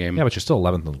passing game. yeah, but you're still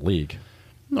 11th in the league.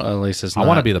 Well, at least it's I not.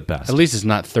 wanna be the best. At least it's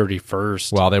not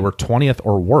 31st. Well, they were 20th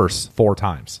or worse 4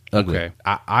 times. Okay.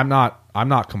 I'm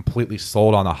not completely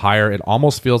sold on the hire. It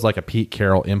almost feels like a Pete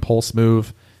Carroll impulse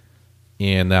move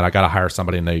in that I got to hire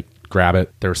somebody and they grab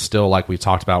it. There's still, like we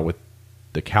talked about with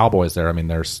the Cowboys there, I mean,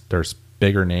 there's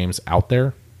bigger names out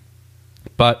there.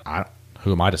 But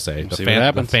who am I to say? see what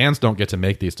happens. The fans don't get to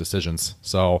make these decisions.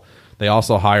 So they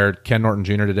also hired Ken Norton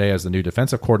Jr. today as the new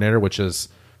defensive coordinator, which is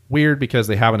weird because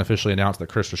they haven't officially announced that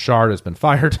Chris Richard has been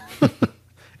fired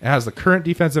as the current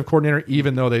defensive coordinator,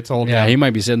 even though they told him. he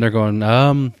might be sitting there going,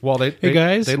 Well, hey,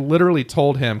 guys. They literally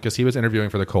told him, because he was interviewing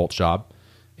for the Colts job,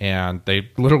 and they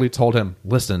literally told him,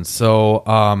 listen,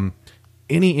 so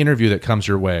any interview that comes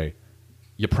your way,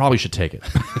 you probably should take it.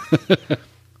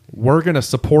 We're going to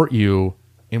support you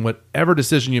in whatever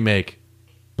decision you make,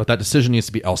 but that decision needs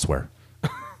to be elsewhere.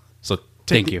 So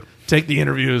Thank you. Take the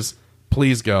interviews.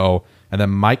 Please go. And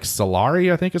then Mike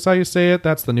Solari, I think is how you say it.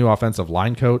 That's the new offensive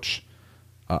line coach.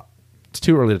 It's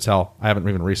too early to tell. I haven't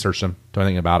even researched him, don't know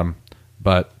anything about him.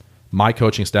 But my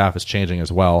coaching staff is changing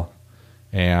as well.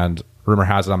 And rumor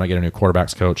has it I'm going to get a new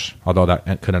quarterbacks coach, although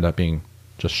that could end up being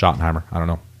just Schottenheimer. I don't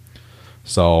know.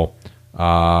 So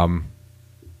I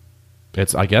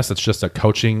guess it's just the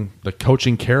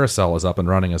coaching carousel is up and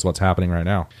running is what's happening right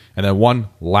now. And then one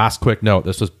last quick note.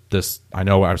 I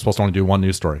know I was supposed to only do one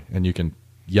news story, and you can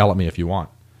yell at me if you want.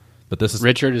 But this is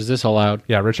Richard, is this allowed?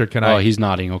 Yeah, Richard, can Oh, I? he's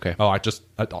nodding. Okay. Oh,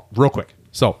 real quick.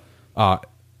 So,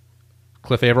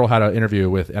 Cliff Averill had an interview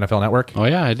with NFL Network. Oh,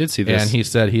 yeah, I did see this. And he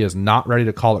said he is not ready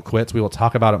to call it quits. We will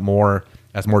talk about it more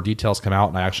as more details come out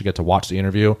and I actually get to watch the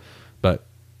interview. But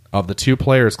of the 2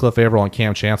 players, Cliff Averill and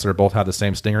Cam Chancellor both had the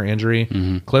same stinger injury.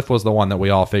 Mm-hmm. Cliff was the one that we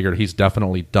all figured he's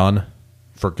definitely done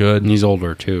for good. And he's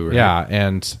older, too, right? Yeah,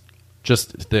 and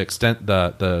just the extent,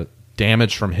 the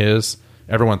damage from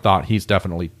everyone thought he's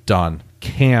definitely done.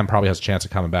 Cam probably has a chance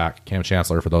of coming back. Cam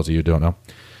Chancellor, for those of you who don't know.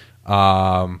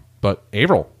 But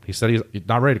Averill, he said he's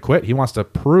not ready to quit. He wants to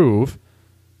prove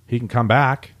he can come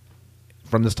back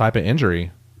from this type of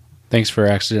injury. Thanks for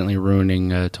accidentally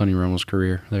ruining Tony Romo's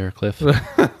career there, Cliff.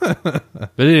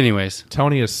 But anyways.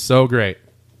 Tony is so great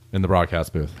in the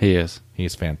broadcast booth. He is.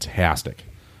 He's fantastic.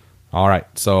 All right,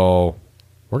 so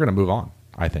we're going to move on,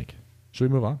 I think. Should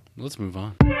we move on? Let's move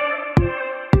on.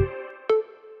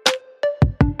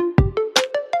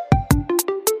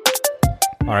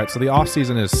 All right, so the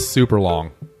offseason is super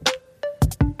long.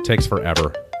 Takes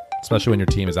forever, especially when your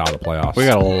team is out of the playoffs. We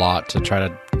got a lot to try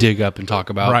to dig up and talk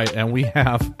about. Right, and we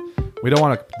don't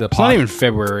want to... It's not even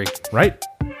February. Right?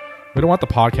 We don't want the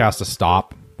podcast to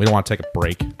stop. We don't want to take a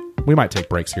break. We might take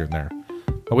breaks here and there.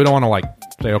 But we don't want to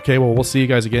say, okay, well, we'll see you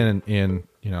guys again in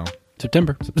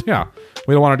September. Yeah,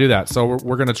 we don't want to do that. So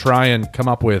we're going to try and come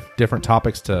up with different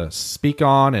topics to speak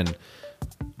on and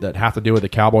that have to do with the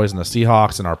Cowboys and the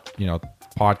Seahawks and our,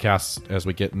 podcasts as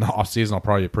we get in the off season will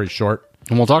probably be pretty short.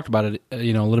 And we'll talk about it, a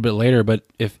little bit later. But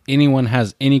if anyone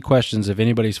has any questions, if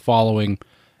anybody's following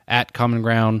at Common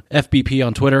Ground FBP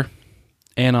on Twitter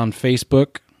and on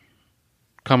Facebook,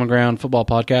 Common Ground Football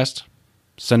Podcast,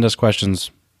 send us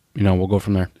questions. We'll go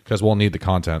from there. Because we'll need the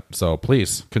content. So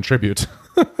please contribute.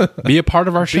 Be a part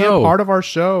of our show. Be a part of our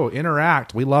show.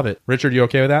 Interact. We love it. Richard, you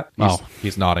okay with that?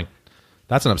 He's nodding.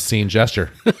 That's an obscene gesture.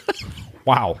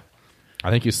 Wow. I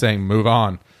think he's saying move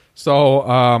on. So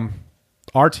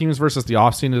our teams versus the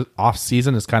off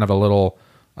season is kind of a little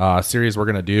series we're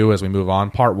going to do as we move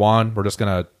on. Part 1, we're just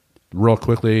going to real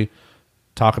quickly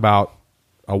talk about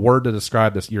a word to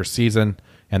describe your season,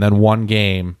 and then one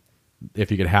game,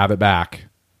 if you could have it back,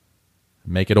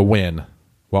 make it a win,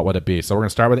 what would it be? So we're going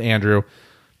to start with Andrew.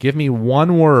 Give me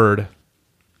one word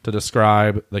to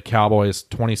describe the Cowboys'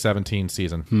 2017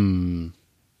 season.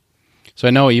 So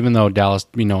I know even though Dallas,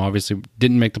 obviously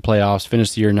didn't make the playoffs,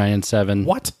 finished the year 9-7.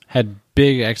 What? Had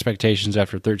big expectations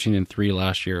after 13-3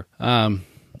 last year.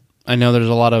 I know there's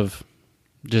a lot of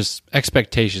just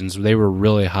expectations. They were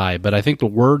really high, but I think the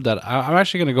word that I'm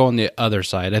actually going to go on the other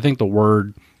side. I think the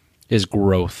word is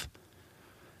growth.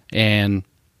 And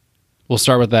we'll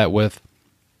start with that with,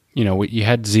 you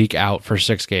had Zeke out for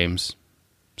 6 games.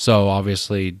 So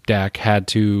obviously Dak had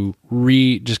to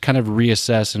just kind of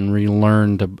reassess and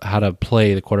relearn how to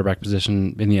play the quarterback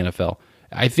position in the NFL.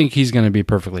 I think he's going to be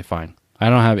perfectly fine. I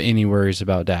don't have any worries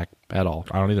about Dak at all.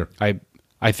 I don't either.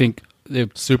 I think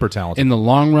super talented. In the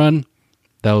long run,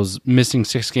 those missing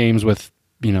 6 games with,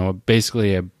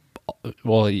 basically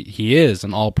he is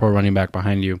an all-pro running back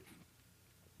behind you.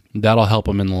 That'll help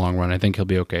him in the long run. I think he'll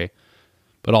be okay.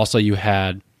 But also you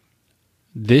had,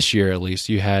 this year at least,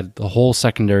 you had the whole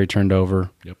secondary turned over,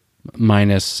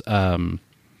 minus Byron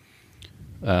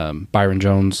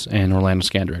Jones and Orlando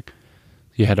Scandrick.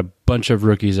 You had a bunch of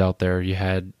rookies out there. You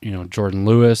had, Jordan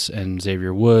Lewis and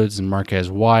Xavier Woods and Marquez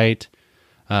White,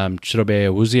 Chidobe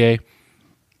Awuzie.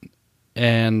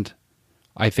 And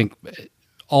I think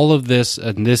all of this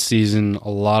in this season, a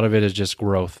lot of it is just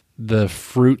growth. The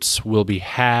fruits will be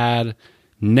had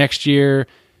next year,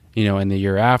 and the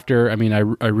year after. I mean, I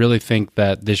really think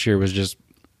that this year was just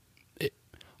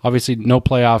obviously no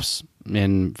playoffs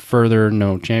and further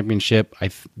no championship.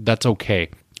 That's okay.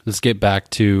 Let's get back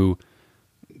to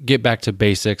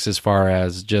basics as far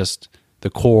as just the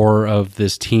core of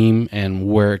this team and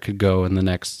where it could go in the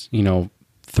next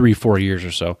 3-4 years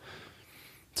or so.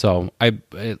 So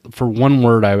for one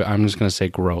word, I'm just going to say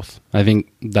growth. I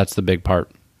think that's the big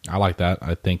part. I like that.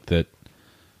 I think that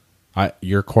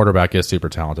your quarterback is super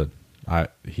talented.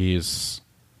 He's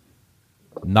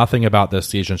nothing about this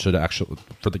season should actually,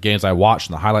 for the games I watched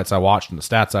and the highlights I watched and the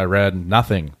stats I read,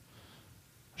 nothing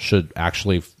should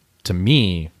actually, to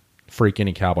me, freak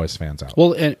any Cowboys fans out.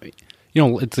 Well, and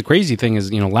it's the crazy thing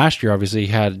is, last year obviously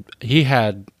he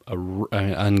had an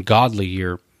ungodly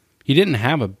year. He didn't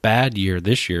have a bad year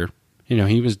this year.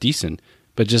 He was decent,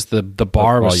 but just the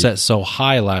bar was set so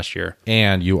high last year.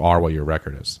 And you are what your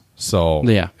record is. So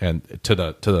yeah, and to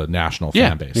the national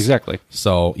fan base. Exactly.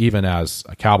 So even as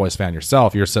a Cowboys fan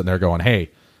yourself, you're sitting there going, "Hey,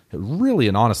 it really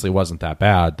and honestly wasn't that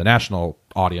bad." The national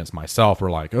audience, myself, were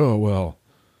like, "Oh well,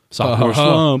 sophomore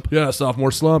slump. Yeah,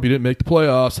 sophomore slump. You didn't make the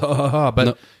playoffs." But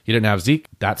no. He didn't have Zeke.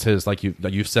 That's his, like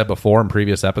you've said before in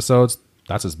previous episodes.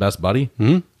 That's his best buddy,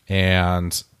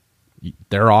 and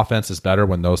their offense is better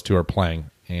when those two are playing.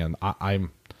 And I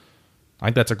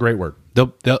think that's a great word. They'll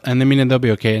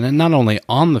be okay. And not only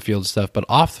on the field stuff, but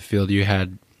off the field, you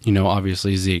had,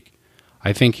 obviously Zeke.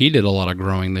 I think he did a lot of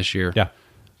growing this year. Yeah.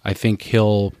 I think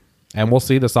and we'll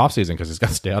see this offseason because he's got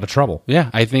to stay out of trouble. Yeah,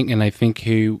 I think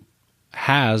he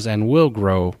has and will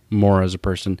grow more as a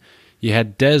person. You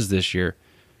had Dez this year,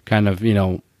 kind of,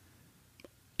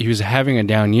 he was having a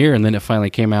down year, and then it finally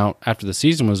came out after the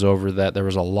season was over that there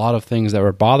was a lot of things that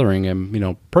were bothering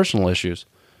him, personal issues.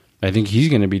 I think he's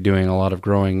going to be doing a lot of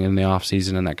growing in the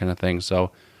offseason and that kind of thing.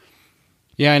 So,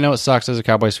 yeah, I know it sucks as a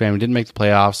Cowboys fan. We didn't make the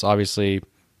playoffs. Obviously,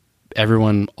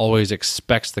 everyone always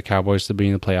expects the Cowboys to be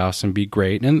in the playoffs and be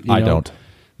great. And I don't.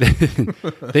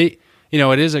 It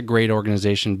is a great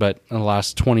organization, but in the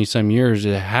last 20-some years,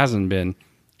 it hasn't been.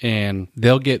 And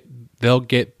they'll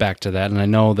get back to that. And I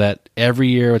know that every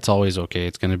year it's always, okay,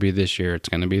 it's going to be this year, it's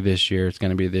going to be this year, it's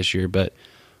going to be this year. But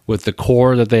with the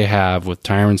core that they have with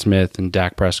Tyron Smith and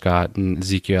Dak Prescott and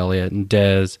Ezekiel Elliott and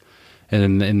Dez,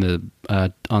 and then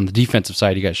on the defensive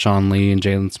side, you got Sean Lee and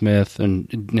Jalen Smith,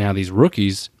 and now these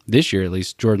rookies this year at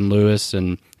least, Jordan Lewis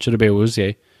and Chidobe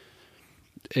Awuzie.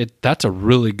 That's a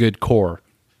really good core,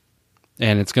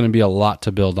 and it's going to be a lot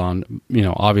to build on.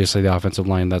 Obviously the offensive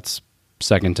line, that's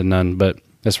second to none, but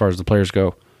as far as the players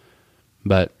go,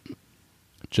 but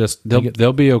Just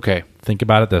they'll be okay. think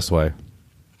about it this way.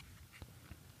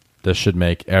 This should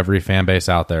make every fan base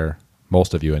out there,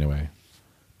 most of you anyway,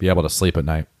 be able to sleep at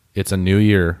night. It's a new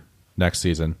year next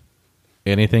season.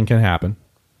 Anything can happen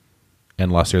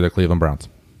unless you're the Cleveland Browns.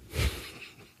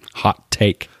 Hot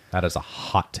take. That is a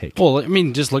hot take. Well, I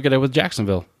mean, just look at it with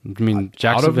Jacksonville. I mean,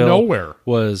 Jacksonville nowhere.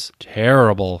 was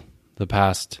terrible the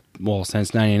past,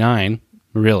 since 99,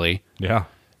 really. Yeah.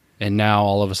 And now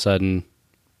all of a sudden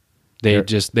they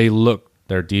look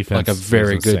Their defense like a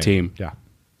very is good insane. team. Yeah.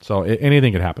 So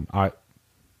anything could happen.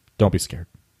 Don't be scared.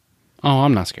 Oh,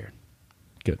 I'm not scared.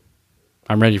 Good.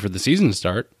 I'm ready for the season to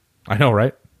start. I know,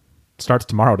 right? It starts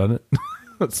tomorrow, doesn't it?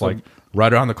 It's like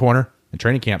right around the corner. And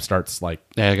training camp starts like...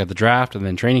 Yeah, I got the draft, and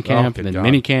then training camp, good and then God.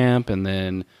 mini camp, and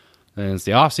then it's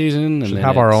the off season. And should then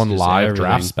have our it's own just live everything.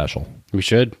 draft special. We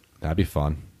should. That'd be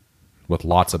fun. With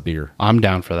lots of beer. I'm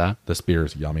down for that. This beer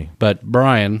is yummy. But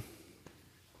Brian,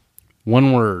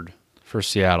 one word for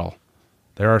Seattle.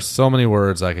 There are so many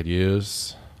words I could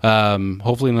use.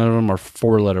 Hopefully none of them are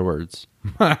 4-letter words.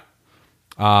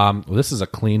 This is a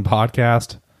clean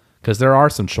podcast because there are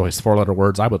some choice 4-letter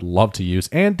words I would love to use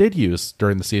and did use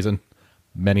during the season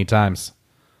many times.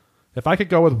 If I could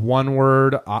go with one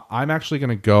word, I'm actually going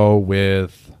to go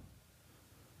with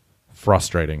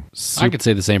frustrating. I could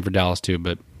say the same for Dallas too,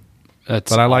 but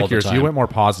that's But I all like the yours. time. You went more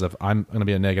positive. I'm going to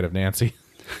be a negative Nancy.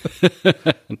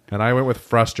 And I went with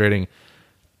frustrating.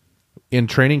 In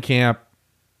training camp,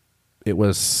 it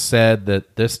was said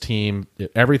that this team,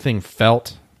 everything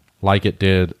felt like it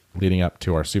did leading up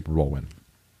to our Super Bowl win.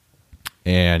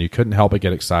 And you couldn't help but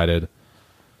get excited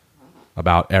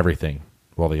about everything.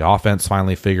 Well, the offense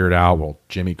finally figured it out. Well,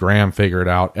 Jimmy Graham figured it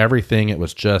out. Everything, it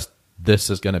was just, this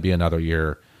is going to be another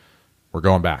year. We're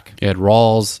going back. You had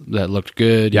Rawls that looked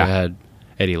good. Yeah. You had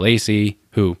Eddie Lacy,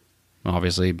 who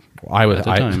obviously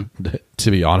To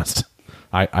be honest,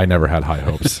 I never had high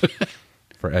hopes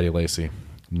for Eddie Lacy.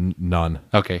 None.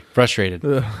 Okay,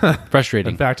 frustrated.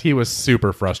 Frustrating. In fact, he was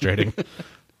super frustrating.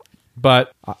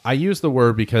 But I use the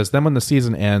word because then when the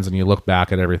season ends and you look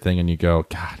back at everything and you go,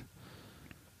 God,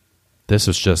 this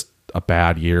is just a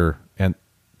bad year.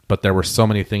 But there were so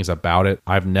many things about it.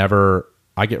 I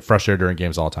get frustrated during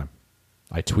games all the time.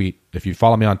 I tweet. If you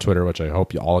follow me on Twitter, which I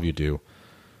hope all of you do,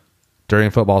 during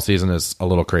football season is a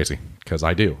little crazy because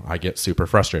I get super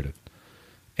frustrated.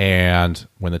 And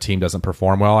when the team doesn't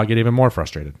perform well, I get even more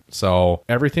frustrated. So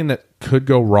everything that could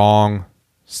go wrong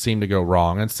seemed to go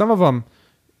wrong. And some of them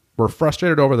were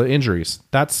frustrated over the injuries.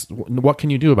 What can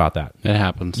you do about that? It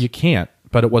happens. You can't,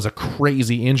 but it was a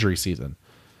crazy injury season.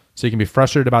 So you can be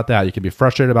frustrated about that. You can be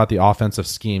frustrated about the offensive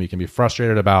scheme. You can be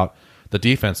frustrated about the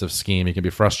defensive scheme. You can be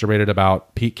frustrated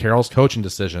about Pete Carroll's coaching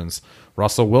decisions.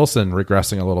 Russell Wilson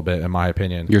regressing a little bit, in my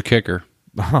opinion. Your kicker.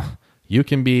 You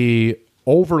can be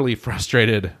overly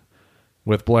frustrated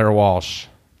with Blair Walsh.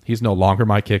 He's no longer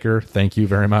my kicker. Thank you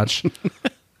very much.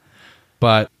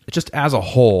 But just as a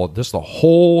whole, just the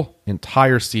whole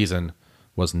entire season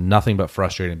was nothing but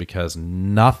frustrating because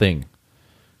nothing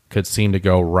could seem to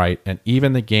go right. And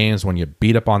even the games when you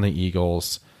beat up on the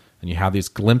Eagles and you have these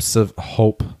glimpses of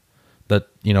hope that,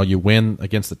 you win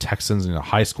against the Texans in a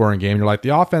high-scoring game, you're like,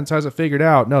 the offense has it figured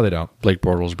out. No, they don't. Blake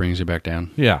Bortles brings you back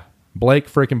down. Yeah. Blake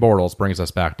freaking Bortles brings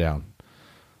us back down.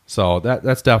 So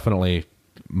that's definitely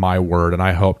my word, and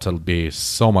I hope to be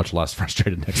so much less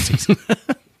frustrated next season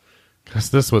because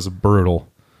this was brutal.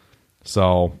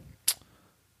 So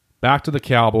back to the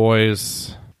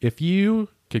Cowboys. If you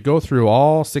could go through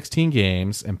all 16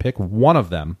 games and pick one of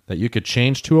them that you could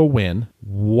change to a win,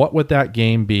 what would that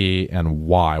game be and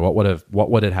why? What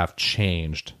would it have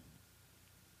changed?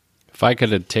 If I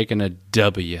could have taken a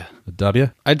W, The W?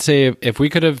 I'd say if we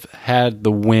could have had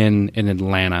the win in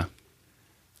Atlanta,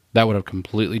 that would have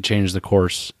completely changed the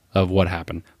course of what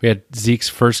happened. We had Zeke's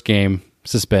first game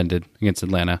suspended against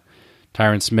Atlanta.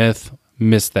 Tyron Smith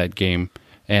missed that game,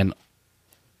 and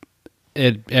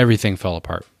everything fell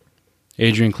apart.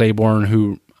 Adrian Claiborne,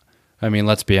 who,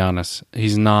 let's be honest,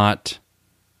 he's not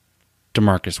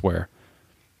DeMarcus Ware.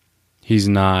 He's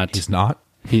not. He's not?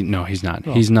 No, he's not.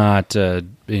 Oh. He's not,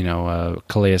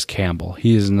 Calais Campbell.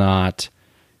 He is not.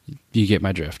 You get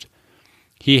my drift.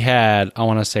 He had, I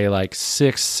want to say,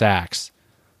 6 sacks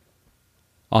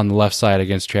on the left side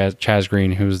against Chaz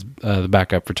Green, who's the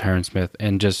backup for Tyron Smith,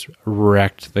 and just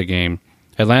wrecked the game.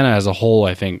 Atlanta as a whole,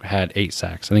 I think, had 8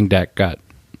 sacks. I think Dak got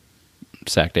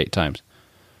sacked 8 times.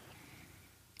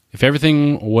 If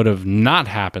everything would have not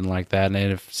happened like that,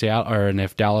 and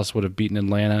if Dallas would have beaten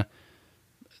Atlanta,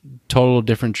 total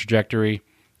different trajectory.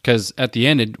 Because at the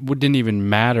end, it didn't even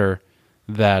matter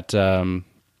that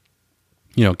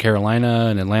Carolina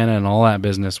and Atlanta and all that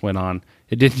business went on.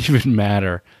 It didn't even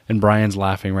matter. And Brian's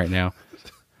laughing right now.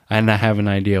 And I have an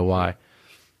idea why.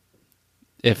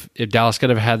 If Dallas could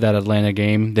have had that Atlanta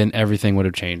game, then everything would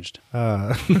have changed.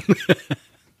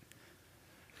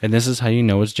 And this is how you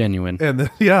know it's genuine. And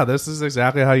this is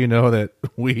exactly how you know that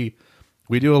we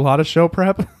do a lot of show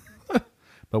prep,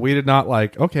 but we did not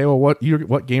okay, well, what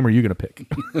game are you going to pick?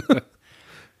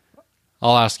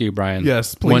 I'll ask you, Brian.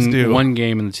 Yes, please do. One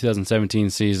game in the 2017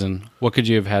 season, what could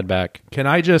you have had back? Can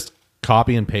I just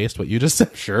copy and paste what you just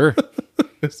said? Sure.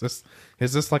 Is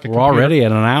this like a We're already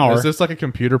at an hour. Is this like a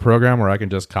computer program where I can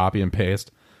just copy and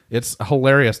paste? It's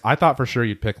hilarious. I thought for sure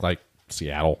you'd pick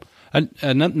Seattle. A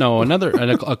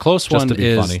close Just one to be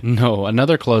is funny.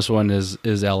 another close one is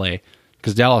LA,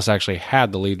 because Dallas actually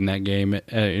had the lead in that game.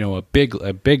 A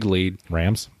big lead.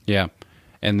 Rams. Yeah,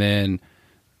 and then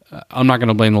I'm not going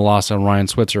to blame the loss on Ryan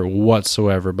Switzer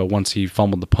whatsoever. But once he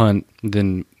fumbled the punt,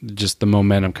 then just the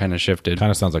momentum kind of shifted. Kind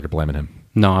of sounds like you're blaming him.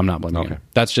 No, I'm not blaming Okay. him.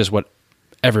 That's just what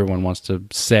everyone wants to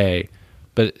say.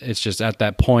 But it's just at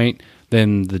that point,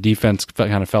 then the defense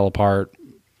kind of fell apart.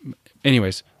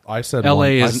 Anyways, I said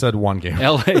one game.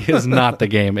 LA is not the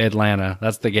game. Atlanta,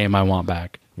 that's the game I want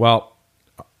back. Well,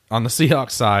 on the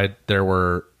Seahawks side, there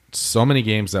were so many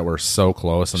games that were so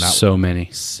close, and So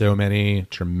many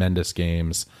tremendous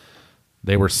games.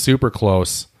 They were super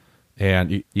close,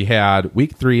 and you had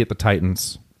Week 3 at the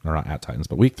Titans, or not at Titans,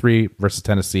 but Week 3 versus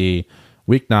Tennessee,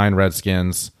 Week 9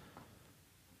 Redskins,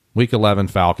 Week 11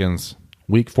 Falcons,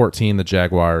 Week 14 the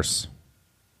Jaguars,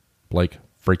 Blake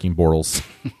freaking Bortles.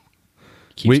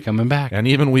 Keeps coming back. And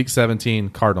even Week 17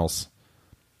 Cardinals.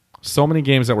 So many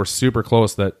games that were super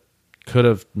close that could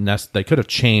have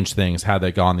changed things had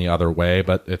they gone the other way,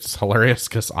 but it's hilarious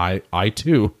because I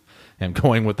too am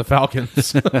going with the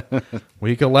Falcons.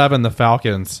 Week 11 the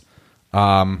Falcons.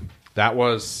 That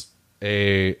was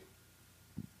a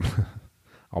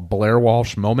Blair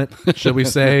Walsh moment, should we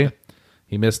say.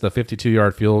 He missed the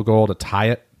 52-yard field goal to tie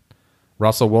it.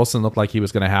 Russell Wilson looked like he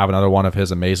was going to have another one of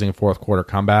his amazing fourth quarter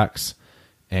comebacks,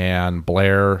 and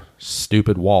Blair,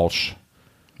 stupid Walsh,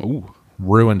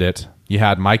 ruined it. You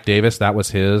had Mike Davis, that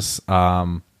was his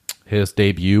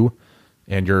debut,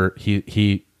 and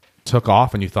he took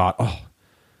off, and you thought, oh,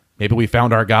 maybe we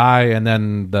found our guy, and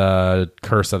then the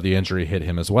curse of the injury hit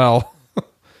him as well,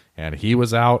 and he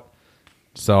was out.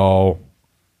 So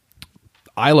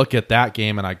I look at that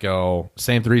game and I go,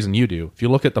 same reason you do. If you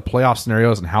look at the playoff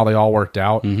scenarios and how they all worked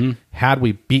out, had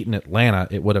we beaten Atlanta,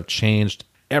 it would have changed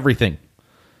everything.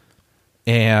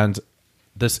 And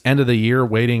this end of the year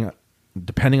waiting,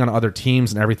 depending on other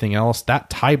teams and everything else, that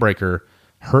tiebreaker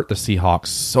hurt the Seahawks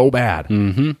so bad.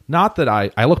 Mm-hmm. Not that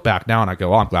I look back now and I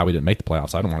go, oh, I'm glad we didn't make the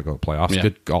playoffs. I don't want to go to the playoffs. Yeah.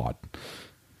 Good God.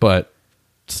 But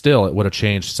still, it would have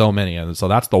changed so many. And so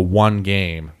that's the one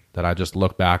game that I just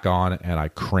look back on and I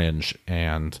cringe.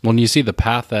 And when you see the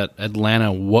path that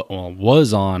Atlanta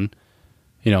was on,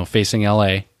 facing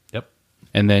LA, yep,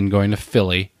 and then going to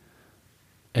Philly,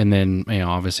 and then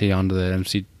obviously onto the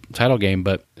NFC title game.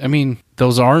 But I mean,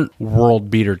 those aren't world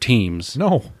beater teams.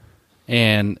 No.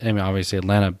 And I mean, obviously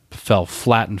Atlanta fell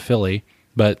flat in Philly,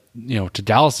 but to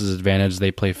Dallas's advantage,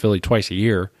 they play Philly twice a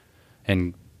year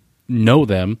and know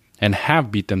them and have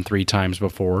beat them 3 times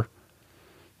before.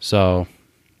 So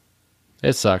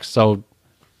it sucks. So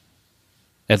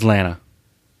Atlanta,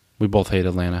 we both hate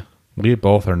Atlanta. We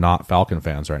both are not Falcon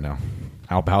fans right now.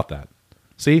 How about that?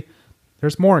 See,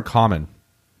 there's more in common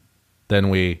than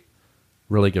we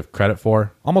really give credit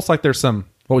for. Almost like there's some,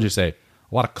 what would you say,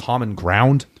 a lot of common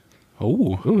ground.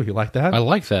 Ooh, you like that? I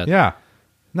like that. Yeah.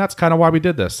 And that's kind of why we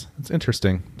did this. It's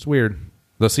interesting. It's weird.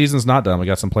 The season's not done. We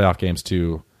got some playoff games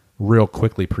to real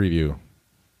quickly preview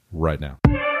right now.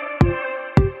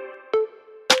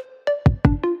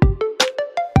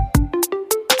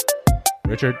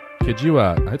 Richard, could you,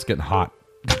 it's getting hot.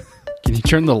 Can you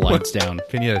turn the lights down?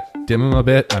 Can you dim them a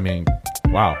bit? I mean,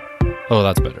 wow. Oh,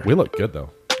 that's better. We look good,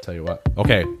 though. Tell you what.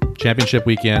 Okay, championship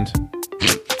weekend.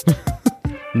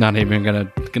 Not even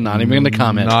gonna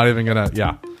comment. Not even gonna.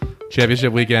 Yeah,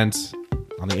 championship weekend.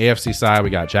 On the AFC side, we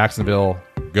got Jacksonville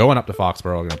going up to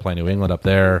Foxborough. We're gonna play New England up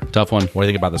there. Tough one. What do you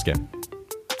think about this game?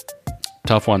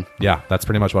 Tough one. Yeah, that's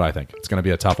pretty much what I think. It's gonna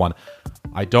be a tough one.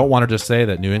 I don't want to just say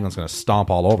that New England's gonna stomp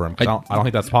all over them. I don't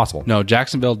think that's possible. No,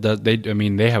 Jacksonville does.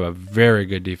 They have a very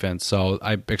good defense, so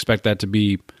I expect that to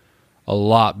be a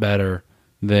lot better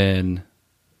than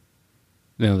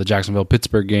the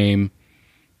Jacksonville-Pittsburgh game.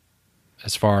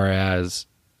 As far as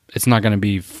it's not going to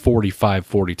be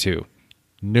 45-42.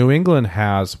 New England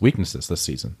has weaknesses this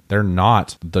season. They're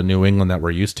not the New England that we're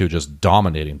used to just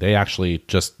dominating. They actually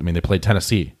they played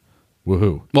Tennessee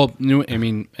Woohoo. Well,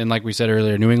 and like we said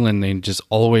earlier, New England, they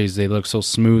look so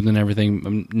smooth and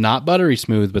everything. Not buttery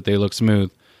smooth, but they look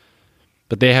smooth.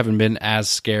 But they haven't been as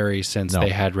scary since they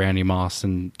had Randy Moss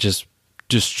and just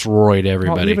destroyed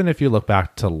everybody. Well, even if you look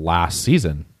back to last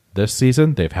season, this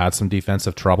season, they've had some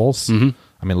defensive troubles. Mm-hmm.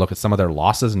 I mean, look at some of their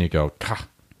losses and you go,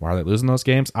 why are they losing those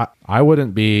games? I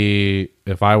wouldn't be,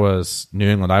 if I was New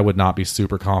England, I would not be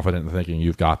super confident in thinking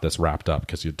you've got this wrapped up,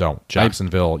 because you don't.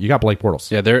 Jacksonville, you got Blake Bortles.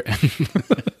 Yeah, they're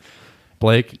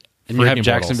Blake, and you have freaking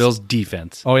Jacksonville's Bortles.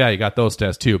 defense. Oh, yeah, you got those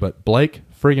tests too. But Blake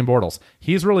freaking Bortles,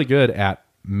 he's really good at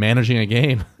managing a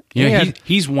game. Yeah,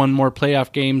 he's won more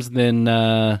playoff games than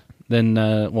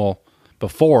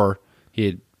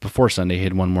before Sunday he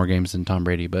had won more games than Tom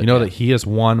Brady. But you know that he has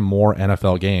won more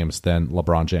NFL games than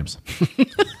LeBron James.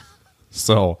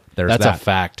 So that's a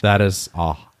fact. That is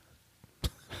a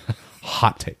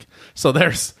hot take. So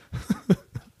there's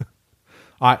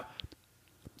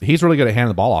he's really good at handing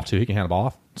the ball off too. He can hand the ball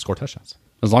off, score touchdowns.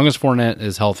 As long as Fournette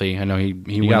is healthy. I know he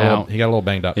went out. He got a little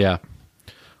banged up. Yeah.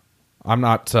 I'm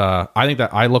not. I think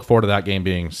that I look forward to that game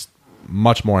being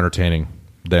much more entertaining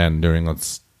than New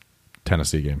England's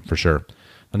Tennessee game for sure.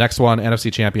 The next one,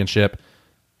 NFC Championship,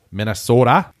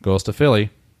 Minnesota goes to Philly.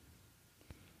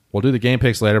 We'll do the game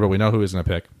picks later, but we know who he's going to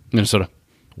pick. Minnesota.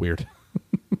 Weird.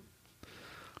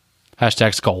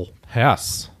 Hashtag Skull.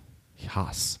 Yes.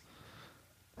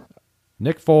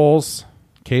 Nick Foles,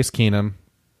 Case Keenum.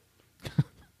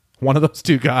 One of those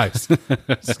two guys.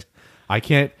 I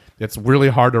can't. It's really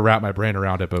hard to wrap my brain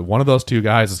around it, but one of those two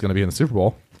guys is going to be in the Super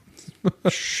Bowl.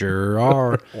 Sure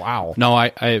are. Wow. No, I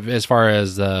as far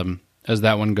as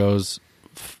that one goes,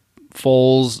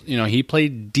 Foles, he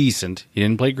played decent. He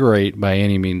didn't play great by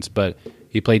any means, but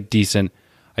he played decent.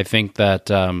 I think that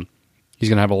he's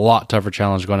going to have a lot tougher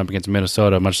challenge going up against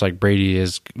Minnesota, much like Brady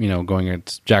is, going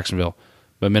against Jacksonville.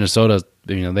 But Minnesota,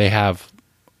 they have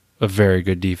a very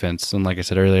good defense, and like I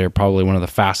said earlier, probably one of the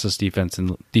fastest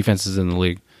defenses in the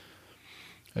league.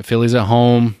 Philly's at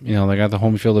home, they got the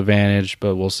home field advantage,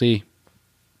 but we'll see.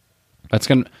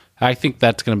 I think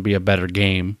that's gonna be a better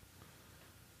game.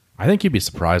 I think you'd be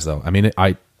surprised though. I mean,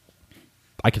 I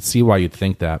could see why you'd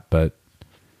think that, but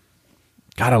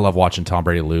God, I love watching Tom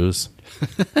Brady lose.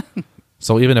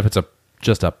 So even if it's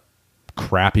just a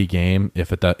crappy game, if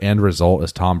the end result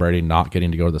is Tom Brady not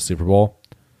getting to go to the Super Bowl,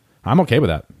 I'm okay with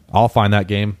that. I'll find that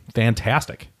game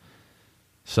fantastic.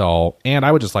 So, and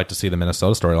I would just like to see the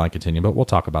Minnesota storyline continue, but we'll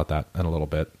talk about that in a little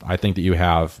bit. I think that you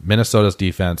have Minnesota's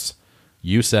defense.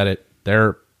 You said it.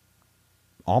 They're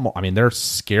they're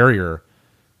scarier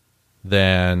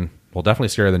than, definitely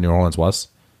scarier than New Orleans was.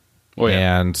 Oh,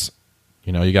 yeah. And,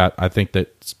 I think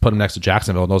that put them next to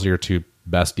Jacksonville, and those are your two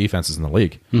best defenses in the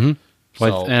league. Mm-hmm.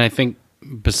 So, and I think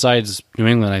besides New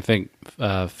England, I think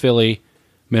Philly,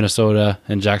 Minnesota,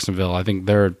 and Jacksonville, I think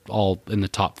they're all in the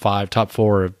top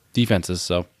 4 of defenses.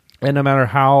 So, and no matter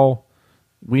how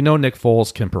we know Nick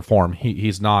Foles can perform,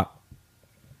 he's not.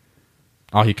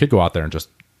 Oh, he could go out there and just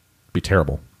be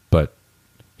terrible, but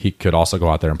he could also go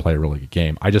out there and play a really good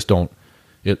game. I just don't.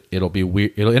 It'll be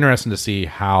weird. It'll be interesting to see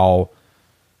how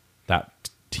that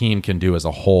team can do as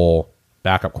a whole.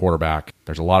 Backup quarterback.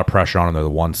 There's a lot of pressure on him. They're the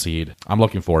 1 seed. I'm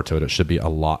looking forward to it. It should be a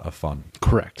lot of fun.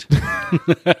 Correct.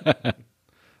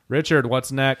 Richard,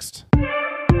 what's next?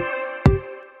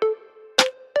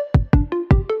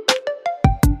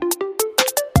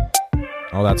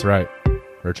 Oh, that's right.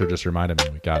 Richard just reminded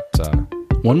me. We got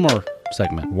one more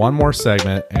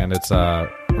segment, and it's we're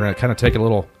gonna kind of take a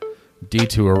little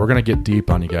detour. We're gonna get deep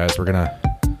on you guys. We're gonna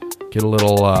get a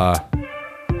little.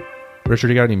 Richard,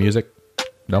 you got any music?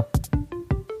 No.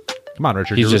 Come on,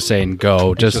 Richard. He's just saying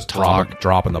go. Just talk.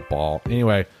 Dropping the ball.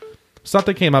 Anyway,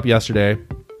 something came up yesterday.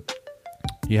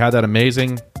 You had that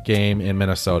amazing game in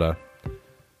Minnesota.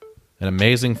 An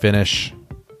amazing finish.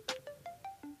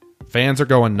 Fans are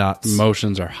going nuts.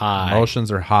 Emotions are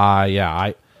high.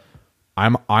 Yeah,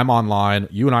 I'm online.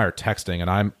 You and I are texting,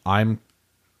 and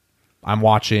I'm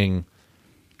watching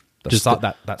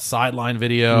that sideline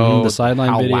video. The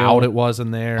sideline video. How loud it was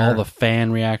in there. All the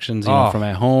fan reactions, from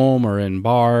at home or in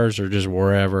bars or just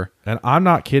wherever. And I'm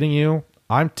not kidding you.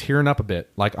 I'm tearing up a bit.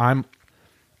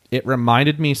 It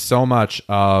reminded me so much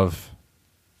of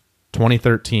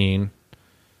 2013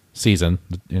 season.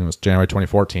 It was January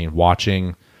 2014.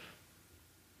 Watching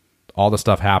all the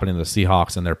stuff happening to the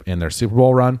Seahawks in their Super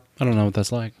Bowl run. I don't know what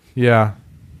that's like. Yeah,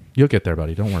 you'll get there,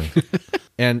 buddy. Don't worry.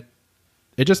 And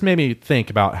it just made me think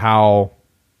about how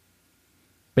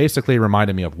basically it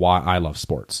reminded me of why I love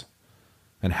sports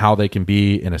and how they can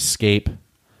be an escape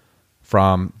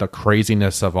from the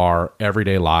craziness of our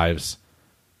everyday lives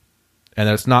And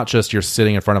it's not just you're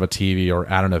sitting in front of a TV or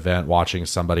at an event watching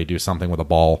somebody do something with a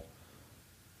ball,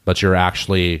 but you're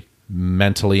actually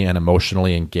mentally and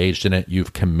emotionally engaged in it.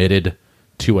 You've committed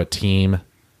to a team.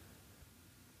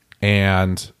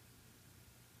 And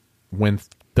when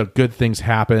the good things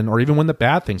happen, or even when the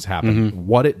bad things happen,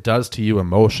 what it does to you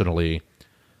emotionally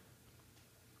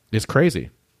is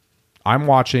crazy. I'm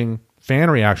watching fan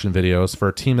reaction videos for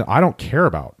a team that I don't care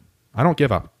about. I don't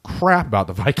give a crap about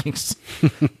the Vikings.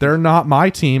 They're not my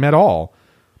team at all.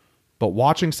 But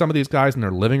watching some of these guys in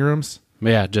their living rooms,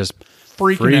 Yeah, just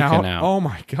freaking out. Oh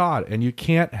my God. And you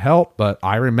can't help but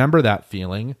I remember that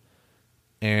feeling,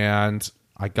 and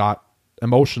I got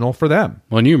emotional for them.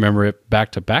 Well, and you remember it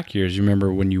back-to-back years. You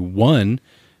remember when you won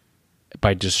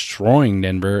by destroying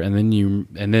Denver, and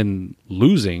then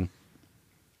losing.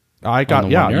 I got,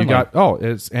 yeah, you got,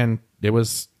 it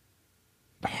was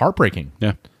heartbreaking.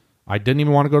 Yeah. I didn't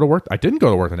even want to go to work. I didn't go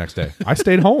to work the next day. I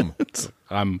stayed home.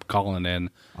 I'm calling in.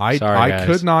 I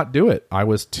could not do it. I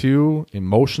was too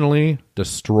emotionally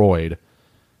destroyed.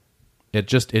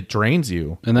 It drains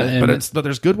you. But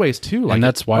there's good ways too. Like, and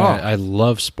that's why I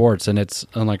love sports. And it's,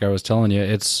 and like I was telling you,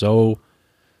 it's so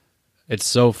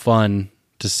fun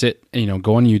to sit,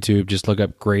 go on YouTube, just look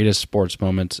up greatest sports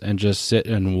moments and just sit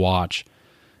and watch,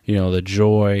 the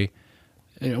joy,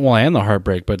 and the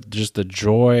heartbreak, but just the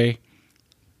joy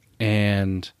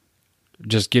and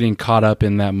just getting caught up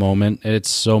in that moment.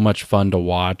 It's so much fun to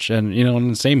watch. And,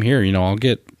 and the same here, I'll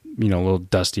get, a little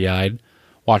dusty eyed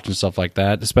watching stuff like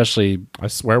that, especially. I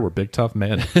swear we're big, tough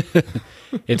men.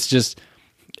 It's just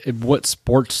what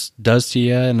sports does to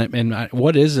you. And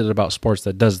what is it about sports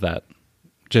that does that?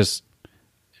 Just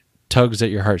tugs at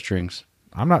your heartstrings.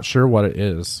 I'm not sure what it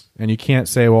is. And you can't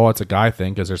say, well, it's a guy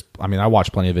thing, because I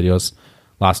watched plenty of videos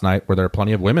last night where there are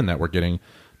plenty of women that were getting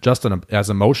just as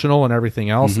emotional and everything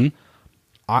else. Mm-hmm.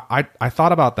 I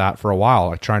thought about that for a while,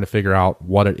 like trying to figure out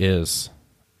what it is.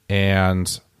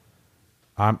 And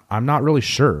I'm not really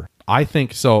sure. I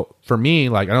think so for me,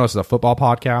 like, I know this is a football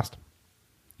podcast,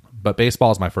 but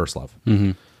baseball is my first love.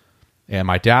 Mm-hmm. And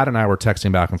my dad and I were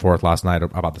texting back and forth last night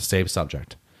about the same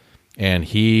subject. And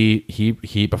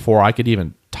he before I could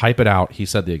even type it out, he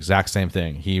said the exact same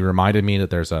thing. He reminded me that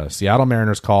there's a Seattle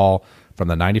Mariners call from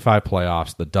the 95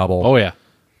 playoffs, the double. Oh, yeah.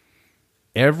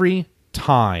 Every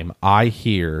time I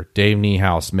hear Dave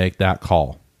Niehaus make that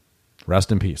call, rest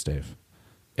in peace, Dave.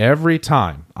 Every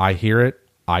time I hear it,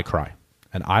 I cry.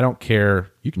 And I don't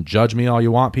care. You can judge me all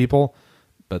you want, people.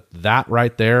 But that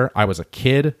right there, I was a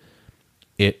kid.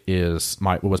 It was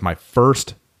my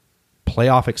first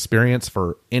playoff experience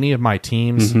for any of my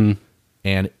teams. Mm-hmm.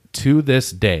 And to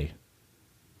this day,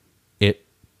 it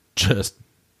just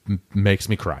makes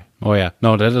me cry. Oh, yeah.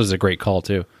 No, that was a great call,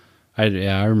 too.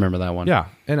 I remember that one. Yeah.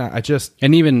 And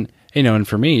and even, and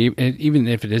for me, even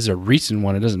if it is a recent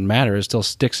one, it doesn't matter. It still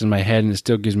sticks in my head and it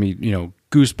still gives me,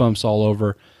 goosebumps all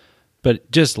over.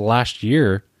 But just last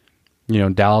year,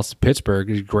 Dallas to Pittsburgh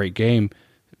is a great game.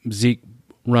 Zeke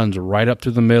runs right up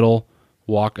to the middle,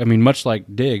 much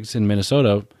like Diggs in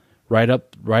Minnesota, right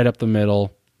up the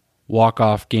middle,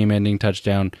 walk-off game-ending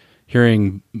touchdown.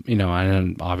 Hearing,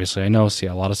 and obviously I know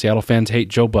a lot of Seattle fans hate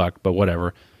Joe Buck, but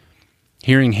whatever.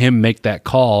 Hearing him make that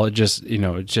call,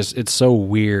 it's so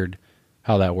weird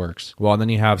how that works. Well, and then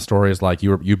you have stories like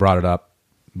you brought it up.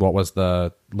 What was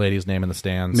the lady's name in the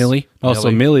stands? Millie. Oh, so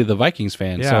Millie, the Vikings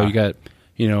fan. Yeah. So you got,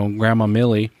 Grandma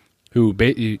Millie, who,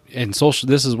 and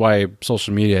this is why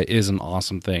social media is an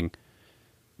awesome thing.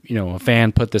 A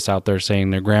fan put this out there saying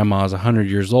their grandma is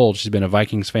 100 years old. She's been a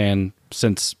Vikings fan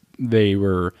since they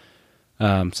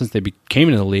came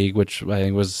into the league, which I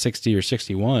think was 60 or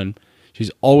 61.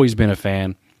 She's always been a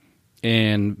fan.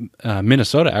 And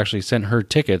Minnesota actually sent her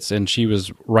tickets, and she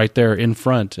was right there in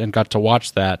front and got to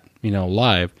watch that,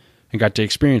 live, and got to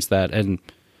experience that. And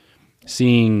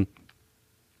seeing,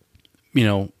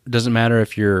 it doesn't matter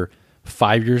if you're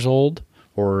 5 years old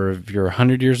or if you're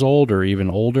 100 years old or even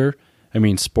older.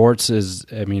 Sports is,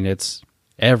 it's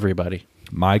everybody.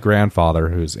 My grandfather,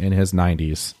 who's in his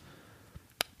 90s,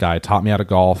 guy taught me how to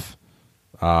golf.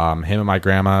 Him and my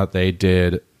grandma, they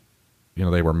did,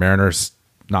 they were Mariners,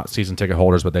 not season ticket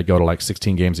holders, but they'd go to like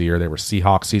 16 games a year. They were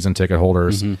Seahawks season ticket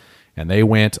holders, mm-hmm. and they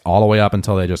went all the way up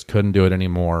until they just couldn't do it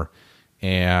anymore.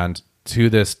 And to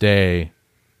this day,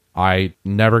 I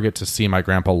never get to see my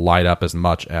grandpa light up as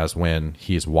much as when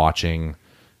he's watching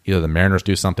either the Mariners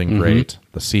do something mm-hmm. great,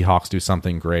 the Seahawks do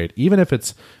something great, even if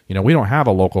it's, we don't have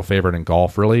a local favorite in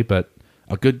golf really, but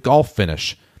a good golf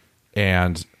finish,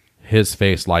 and his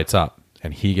face lights up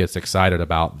and he gets excited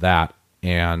about that.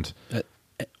 And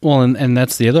Well, and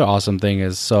that's the other awesome thing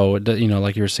is, so,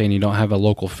 like you were saying, you don't have a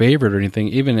local favorite or anything,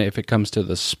 even if it comes to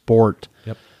the sport.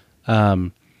 Yep.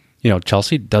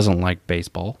 Chelsea doesn't like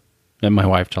baseball. And my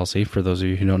wife, Chelsea, for those of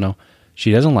you who don't know,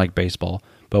 she doesn't like baseball,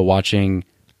 but watching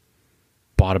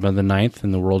bottom of the ninth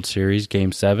in the World Series,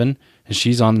 Game 7, and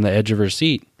she's on the edge of her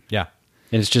seat. Yeah.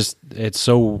 And it's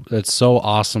so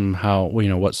awesome how,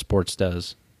 what sports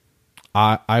does.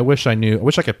 I wish I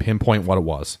could pinpoint what it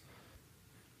was.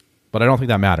 But I don't think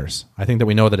that matters. I think that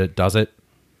we know that it does it.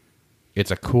 It's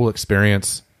a cool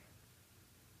experience.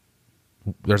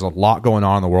 There's a lot going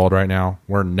on in the world right now.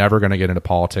 We're never going to get into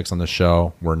politics on this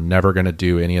show. We're never going to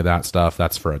do any of that stuff.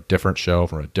 That's for a different show,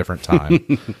 for a different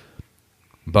time.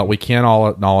 But we can all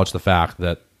acknowledge the fact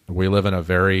that we live in a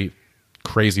very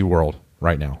crazy world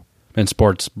right now. And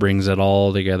sports brings it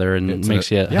all together and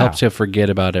helps you forget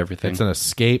about everything. It's an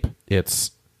escape.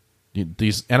 These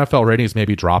NFL ratings may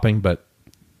be dropping, but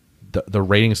the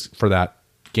ratings for that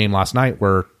game last night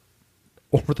were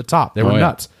over the top. They were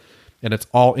nuts. And it's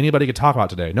all anybody could talk about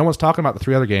today. No one's talking about the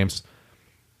 3 other games.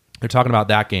 They're talking about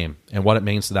that game and what it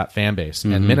means to that fan base.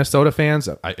 Mm-hmm. And Minnesota fans,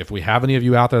 if we have any of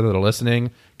you out there that are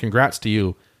listening, congrats to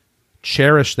you.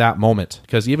 Cherish that moment,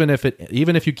 because even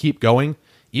if you keep going,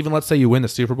 even let's say you win the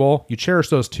Super Bowl, you cherish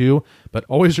those too. But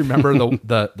always remember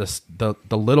the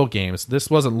little games. This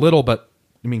wasn't little, but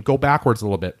go backwards a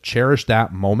little bit. Cherish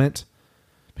that moment.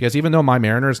 Because even though my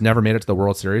Mariners never made it to the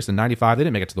World Series, in 95, they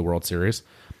didn't make it to the World Series.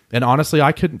 And honestly,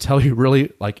 I couldn't tell you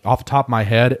really, off the top of my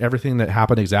head, everything that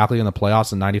happened exactly in the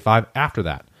playoffs in 95 after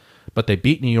that. But they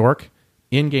beat New York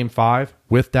in Game 5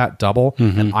 with that double,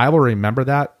 and I will remember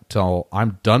that till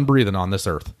I'm done breathing on this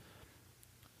earth.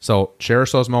 So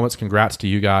cherish those moments. Congrats to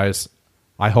you guys.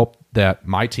 I hope that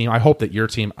your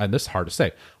team, and this is hard to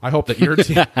say, I hope that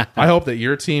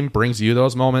your team brings you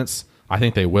those moments. I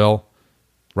think they will.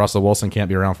 Russell Wilson can't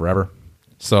be around forever.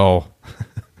 So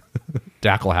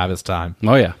Dak will have his time.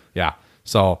 Oh, yeah. Yeah.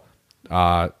 So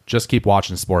just keep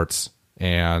watching sports.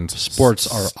 And sports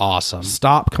are awesome.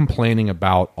 Stop complaining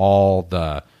about all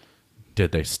the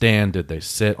did they stand, did they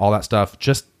sit, all that stuff.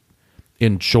 Just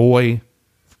enjoy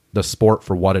the sport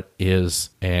for what it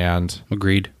is. And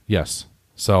agreed. Yes.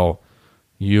 So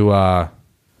you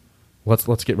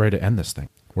let's get ready to end this thing.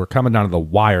 We're coming down to the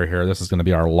wire here. This is going to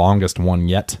be our longest one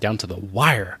yet. Down to the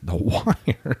wire. The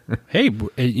wire. Hey,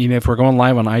 if we're going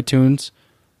live on iTunes,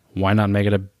 why not make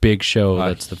it a big show?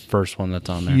 That's the first one that's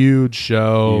on there. Huge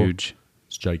show. Huge.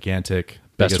 It's gigantic.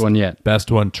 Best one yet.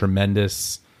 Best one.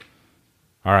 Tremendous.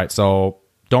 All right. So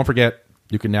don't forget,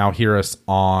 you can now hear us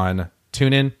on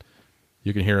TuneIn.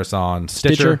 You can hear us on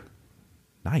Stitcher.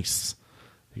 Nice.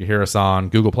 You can hear us on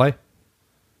Google Play.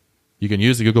 You can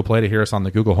use the Google Play to hear us on the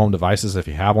Google Home devices if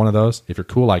you have one of those. If you're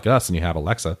cool like us and you have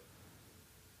Alexa,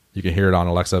 you can hear it on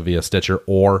Alexa via Stitcher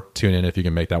or TuneIn if you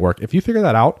can make that work. If you figure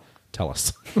that out, tell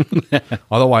us.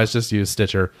 Otherwise, just use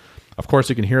Stitcher. Of course,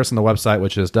 you can hear us on the website,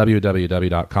 which is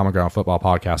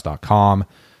www.commongroundfootballpodcast.com.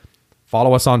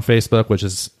 Follow us on Facebook, which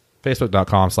is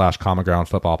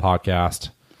facebook.com/commongroundfootballpodcast.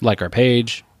 Like our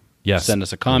page. Yes. Send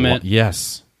us a comment.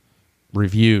 Yes.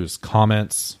 Reviews,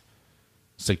 comments,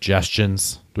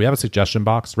 suggestions. Do we have a suggestion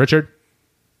box? Richard?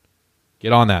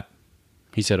 Get on that.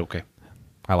 He said okay.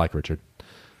 I like Richard.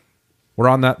 We're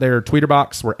on that there Tweeter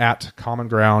box. We're at Common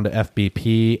Ground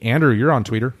FBP. Andrew, you're on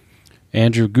Twitter.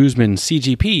 Andrew Guzman,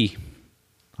 CGP.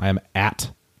 I am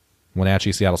at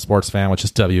Wenatchee Seattle Sports Fan, which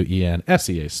is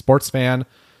WENSEA Sports Fan.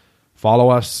 Follow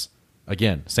us.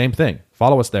 Again, same thing.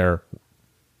 Follow us there.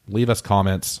 Leave us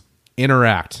comments.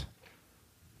 Interact.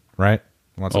 Right?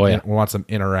 We want some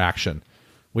interaction.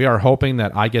 We are hoping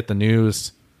that I get the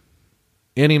news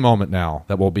any moment now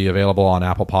that will be available on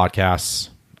Apple Podcasts,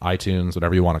 iTunes,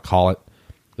 whatever you want to call it.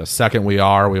 The second we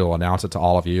will announce it to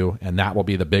all of you, and that will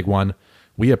be the big one.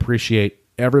 We appreciate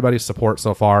everybody's support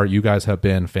so far. You guys have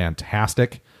been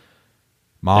fantastic.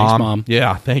 Mom. Thanks, Mom.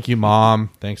 Yeah, thank you, Mom.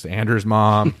 Thanks to Andrew's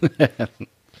mom.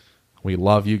 We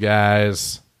love you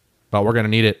guys, but we're going to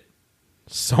need it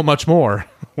so much more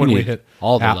when we hit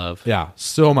all the love. Yeah,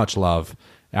 so much love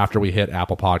after we hit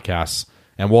Apple Podcasts.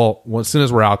 And as soon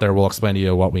as we're out there, we'll explain to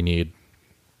you what we need.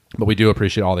 But we do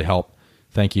appreciate all the help.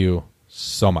 Thank you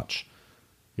so much.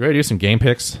 You ready to do some game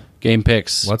picks? Game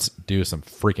picks. Let's do some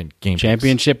freaking game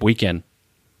Championship picks. weekend.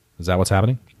 Is that what's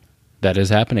happening? That is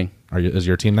happening. Is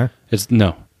your team there?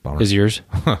 No. Bummer. Is yours?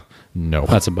 No.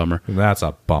 That's a bummer. That's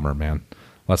a bummer, man.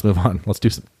 Let's move on. Let's do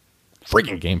some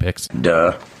freaking game picks.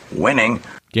 Duh. Winning.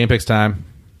 Game picks time.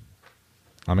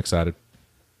 I'm excited.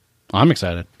 I'm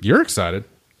excited. You're excited?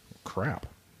 Crap.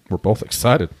 We're both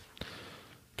excited.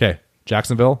 Okay.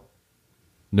 Jacksonville,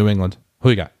 New England. Who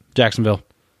you got? Jacksonville.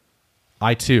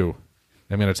 I, too,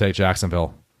 I'm going to take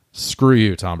Jacksonville. Screw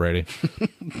you, Tom Brady.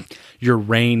 Your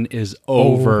reign is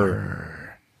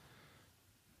over.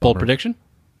 Bold prediction?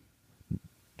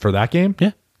 For that game?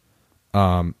 Yeah.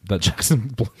 That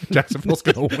Jacksonville's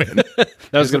going to win.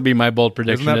 That was going to be my bold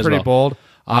prediction. Isn't that pretty bold?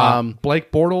 Um,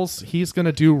 Blake Bortles, he's going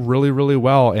to do really, really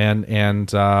well. And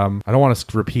I don't want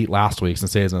to repeat last week's and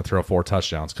say he's going to throw 4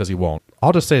 touchdowns because he won't.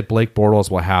 I'll just say Blake Bortles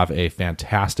will have a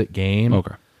fantastic game.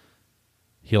 Okay.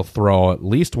 He'll throw at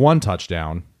least 1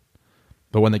 touchdown.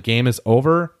 But when the game is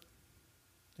over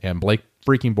and Blake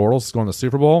freaking Bortles is going to the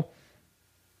Super Bowl,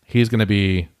 he's going to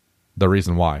be the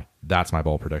reason why. That's my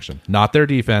bold prediction. Not their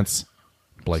defense,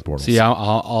 Blake Bortles. See,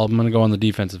 I'm going to go on the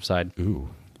defensive side. Ooh.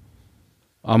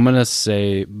 I'm going to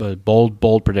say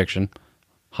bold prediction.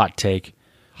 Hot take.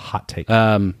 Hot take.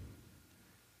 Jalen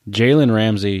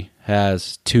Ramsey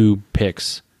has 2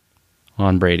 picks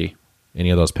on Brady. Any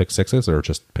of those pick sixes or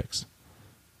just picks?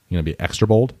 You going to be extra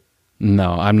bold?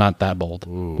 No, I'm not that bold.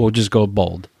 Ooh. We'll just go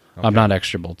bold. Okay. I'm not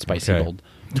extra bold, spicy Okay. bold.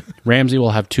 Ramsey will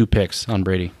have 2 picks on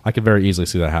Brady. I could very easily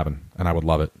see that happen, and I would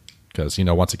love it because,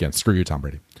 once again, screw you, Tom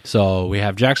Brady. So we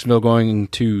have Jacksonville going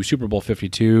to Super Bowl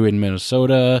 52 in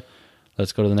Minnesota.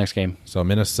 Let's go to the next game. So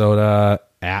Minnesota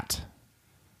at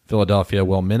Philadelphia.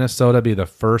 Will Minnesota be the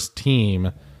first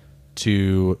team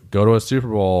to go to a Super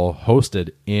Bowl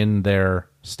hosted in their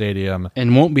stadium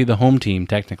And won't be the home team,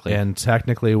 technically. and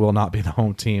technically will not be the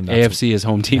home team? AFC is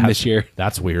home team this year.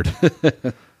 That's weird.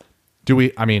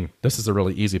 This is a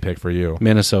really easy pick for you.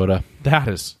 Minnesota. That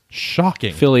is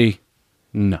shocking. Philly,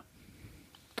 no.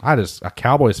 I just a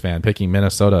Cowboys fan picking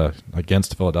Minnesota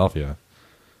against Philadelphia.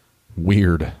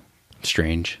 Weird.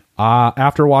 Strange.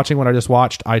 After watching what I just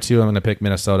watched, I too am going to pick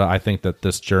Minnesota. I think that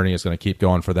this journey is going to keep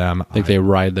going for them. I think they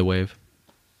ride the wave.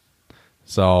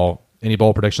 So, any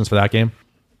bold predictions for that game?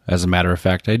 As a matter of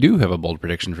fact, I do have a bold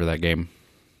prediction for that game.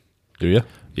 Do you?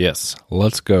 Yes.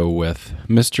 Let's go with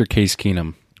Mr. Case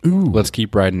Keenum. Ooh. Let's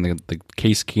keep riding the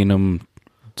Case Keenum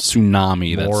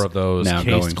tsunami. More that's of those now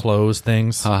case going. closed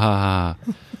things. Ha ha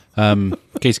ha.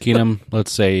 Case Keenum,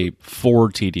 let's say 4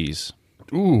 TDs.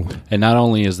 Ooh. And not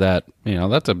only is that,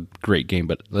 that's a great game,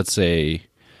 but let's say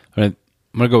I'm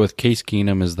going to go with Case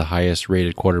Keenum is the highest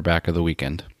rated quarterback of the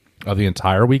weekend. Of the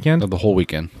entire weekend? Of the whole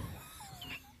weekend.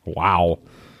 Wow.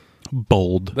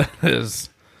 Bold.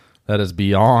 That is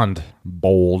beyond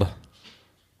bold.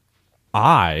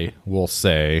 I will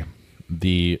say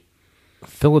the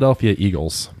Philadelphia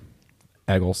Eagles.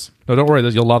 Eagles. No, don't worry.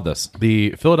 You'll love this.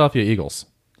 The Philadelphia Eagles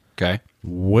Okay.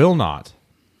 will not.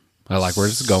 I like where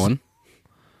this is going.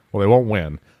 Well, they won't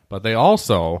win, but they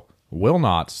also will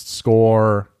not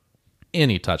score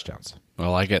any touchdowns. I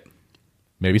like it.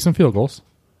 Maybe some field goals.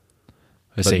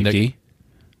 A safety.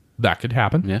 That could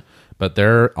happen. Yeah. But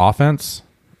their offense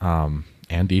and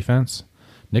defense,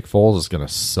 Nick Foles is going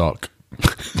to suck.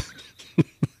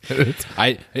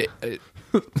 I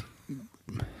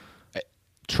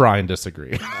Try and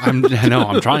disagree. I'm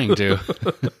trying to.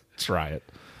 Try it.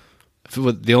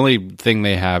 The only thing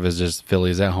they have is just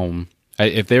Philly's at home.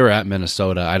 If they were at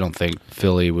Minnesota, I don't think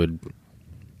Philly would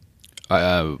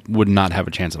not have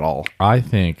a chance at all. I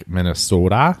think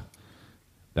Minnesota,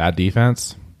 that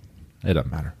defense, it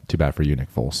doesn't matter. Too bad for you,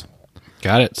 Nick Foles.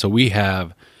 Got it. So we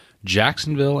have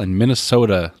Jacksonville and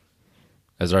Minnesota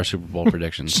as our Super Bowl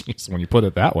predictions. Jeez, when you put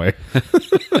it that way.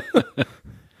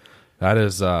 That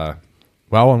is, well,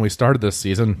 when we started this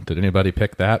season, did anybody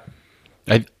pick that?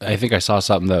 I think I saw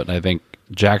something that I think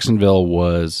Jacksonville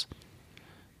was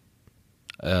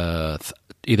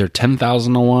either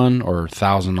 10,000 to 1 or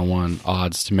 1,000 to 1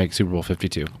 odds to make Super Bowl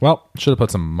 52. Well, should have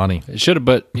put some money. It should have,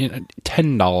 but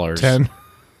 $10.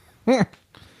 10.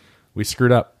 We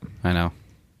screwed up. I know.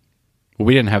 Well,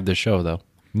 we didn't have this show though.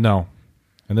 No.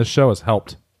 And this show has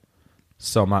helped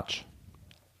so much.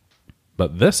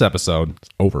 But this episode is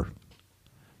over.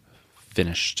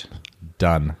 Finished.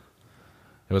 Done.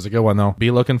 It was a good one, though.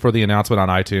 Be looking for the announcement on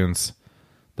iTunes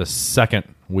the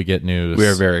second we get news. We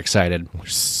are very excited. We're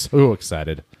so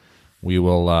excited. We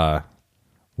will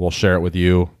we'll share it with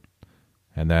you,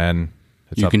 and then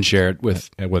You can share it with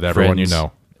everyone friends. you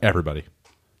know. Everybody.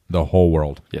 The whole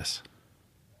world. Yes.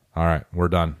 All right. We're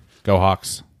done. Go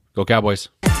Hawks. Go Cowboys.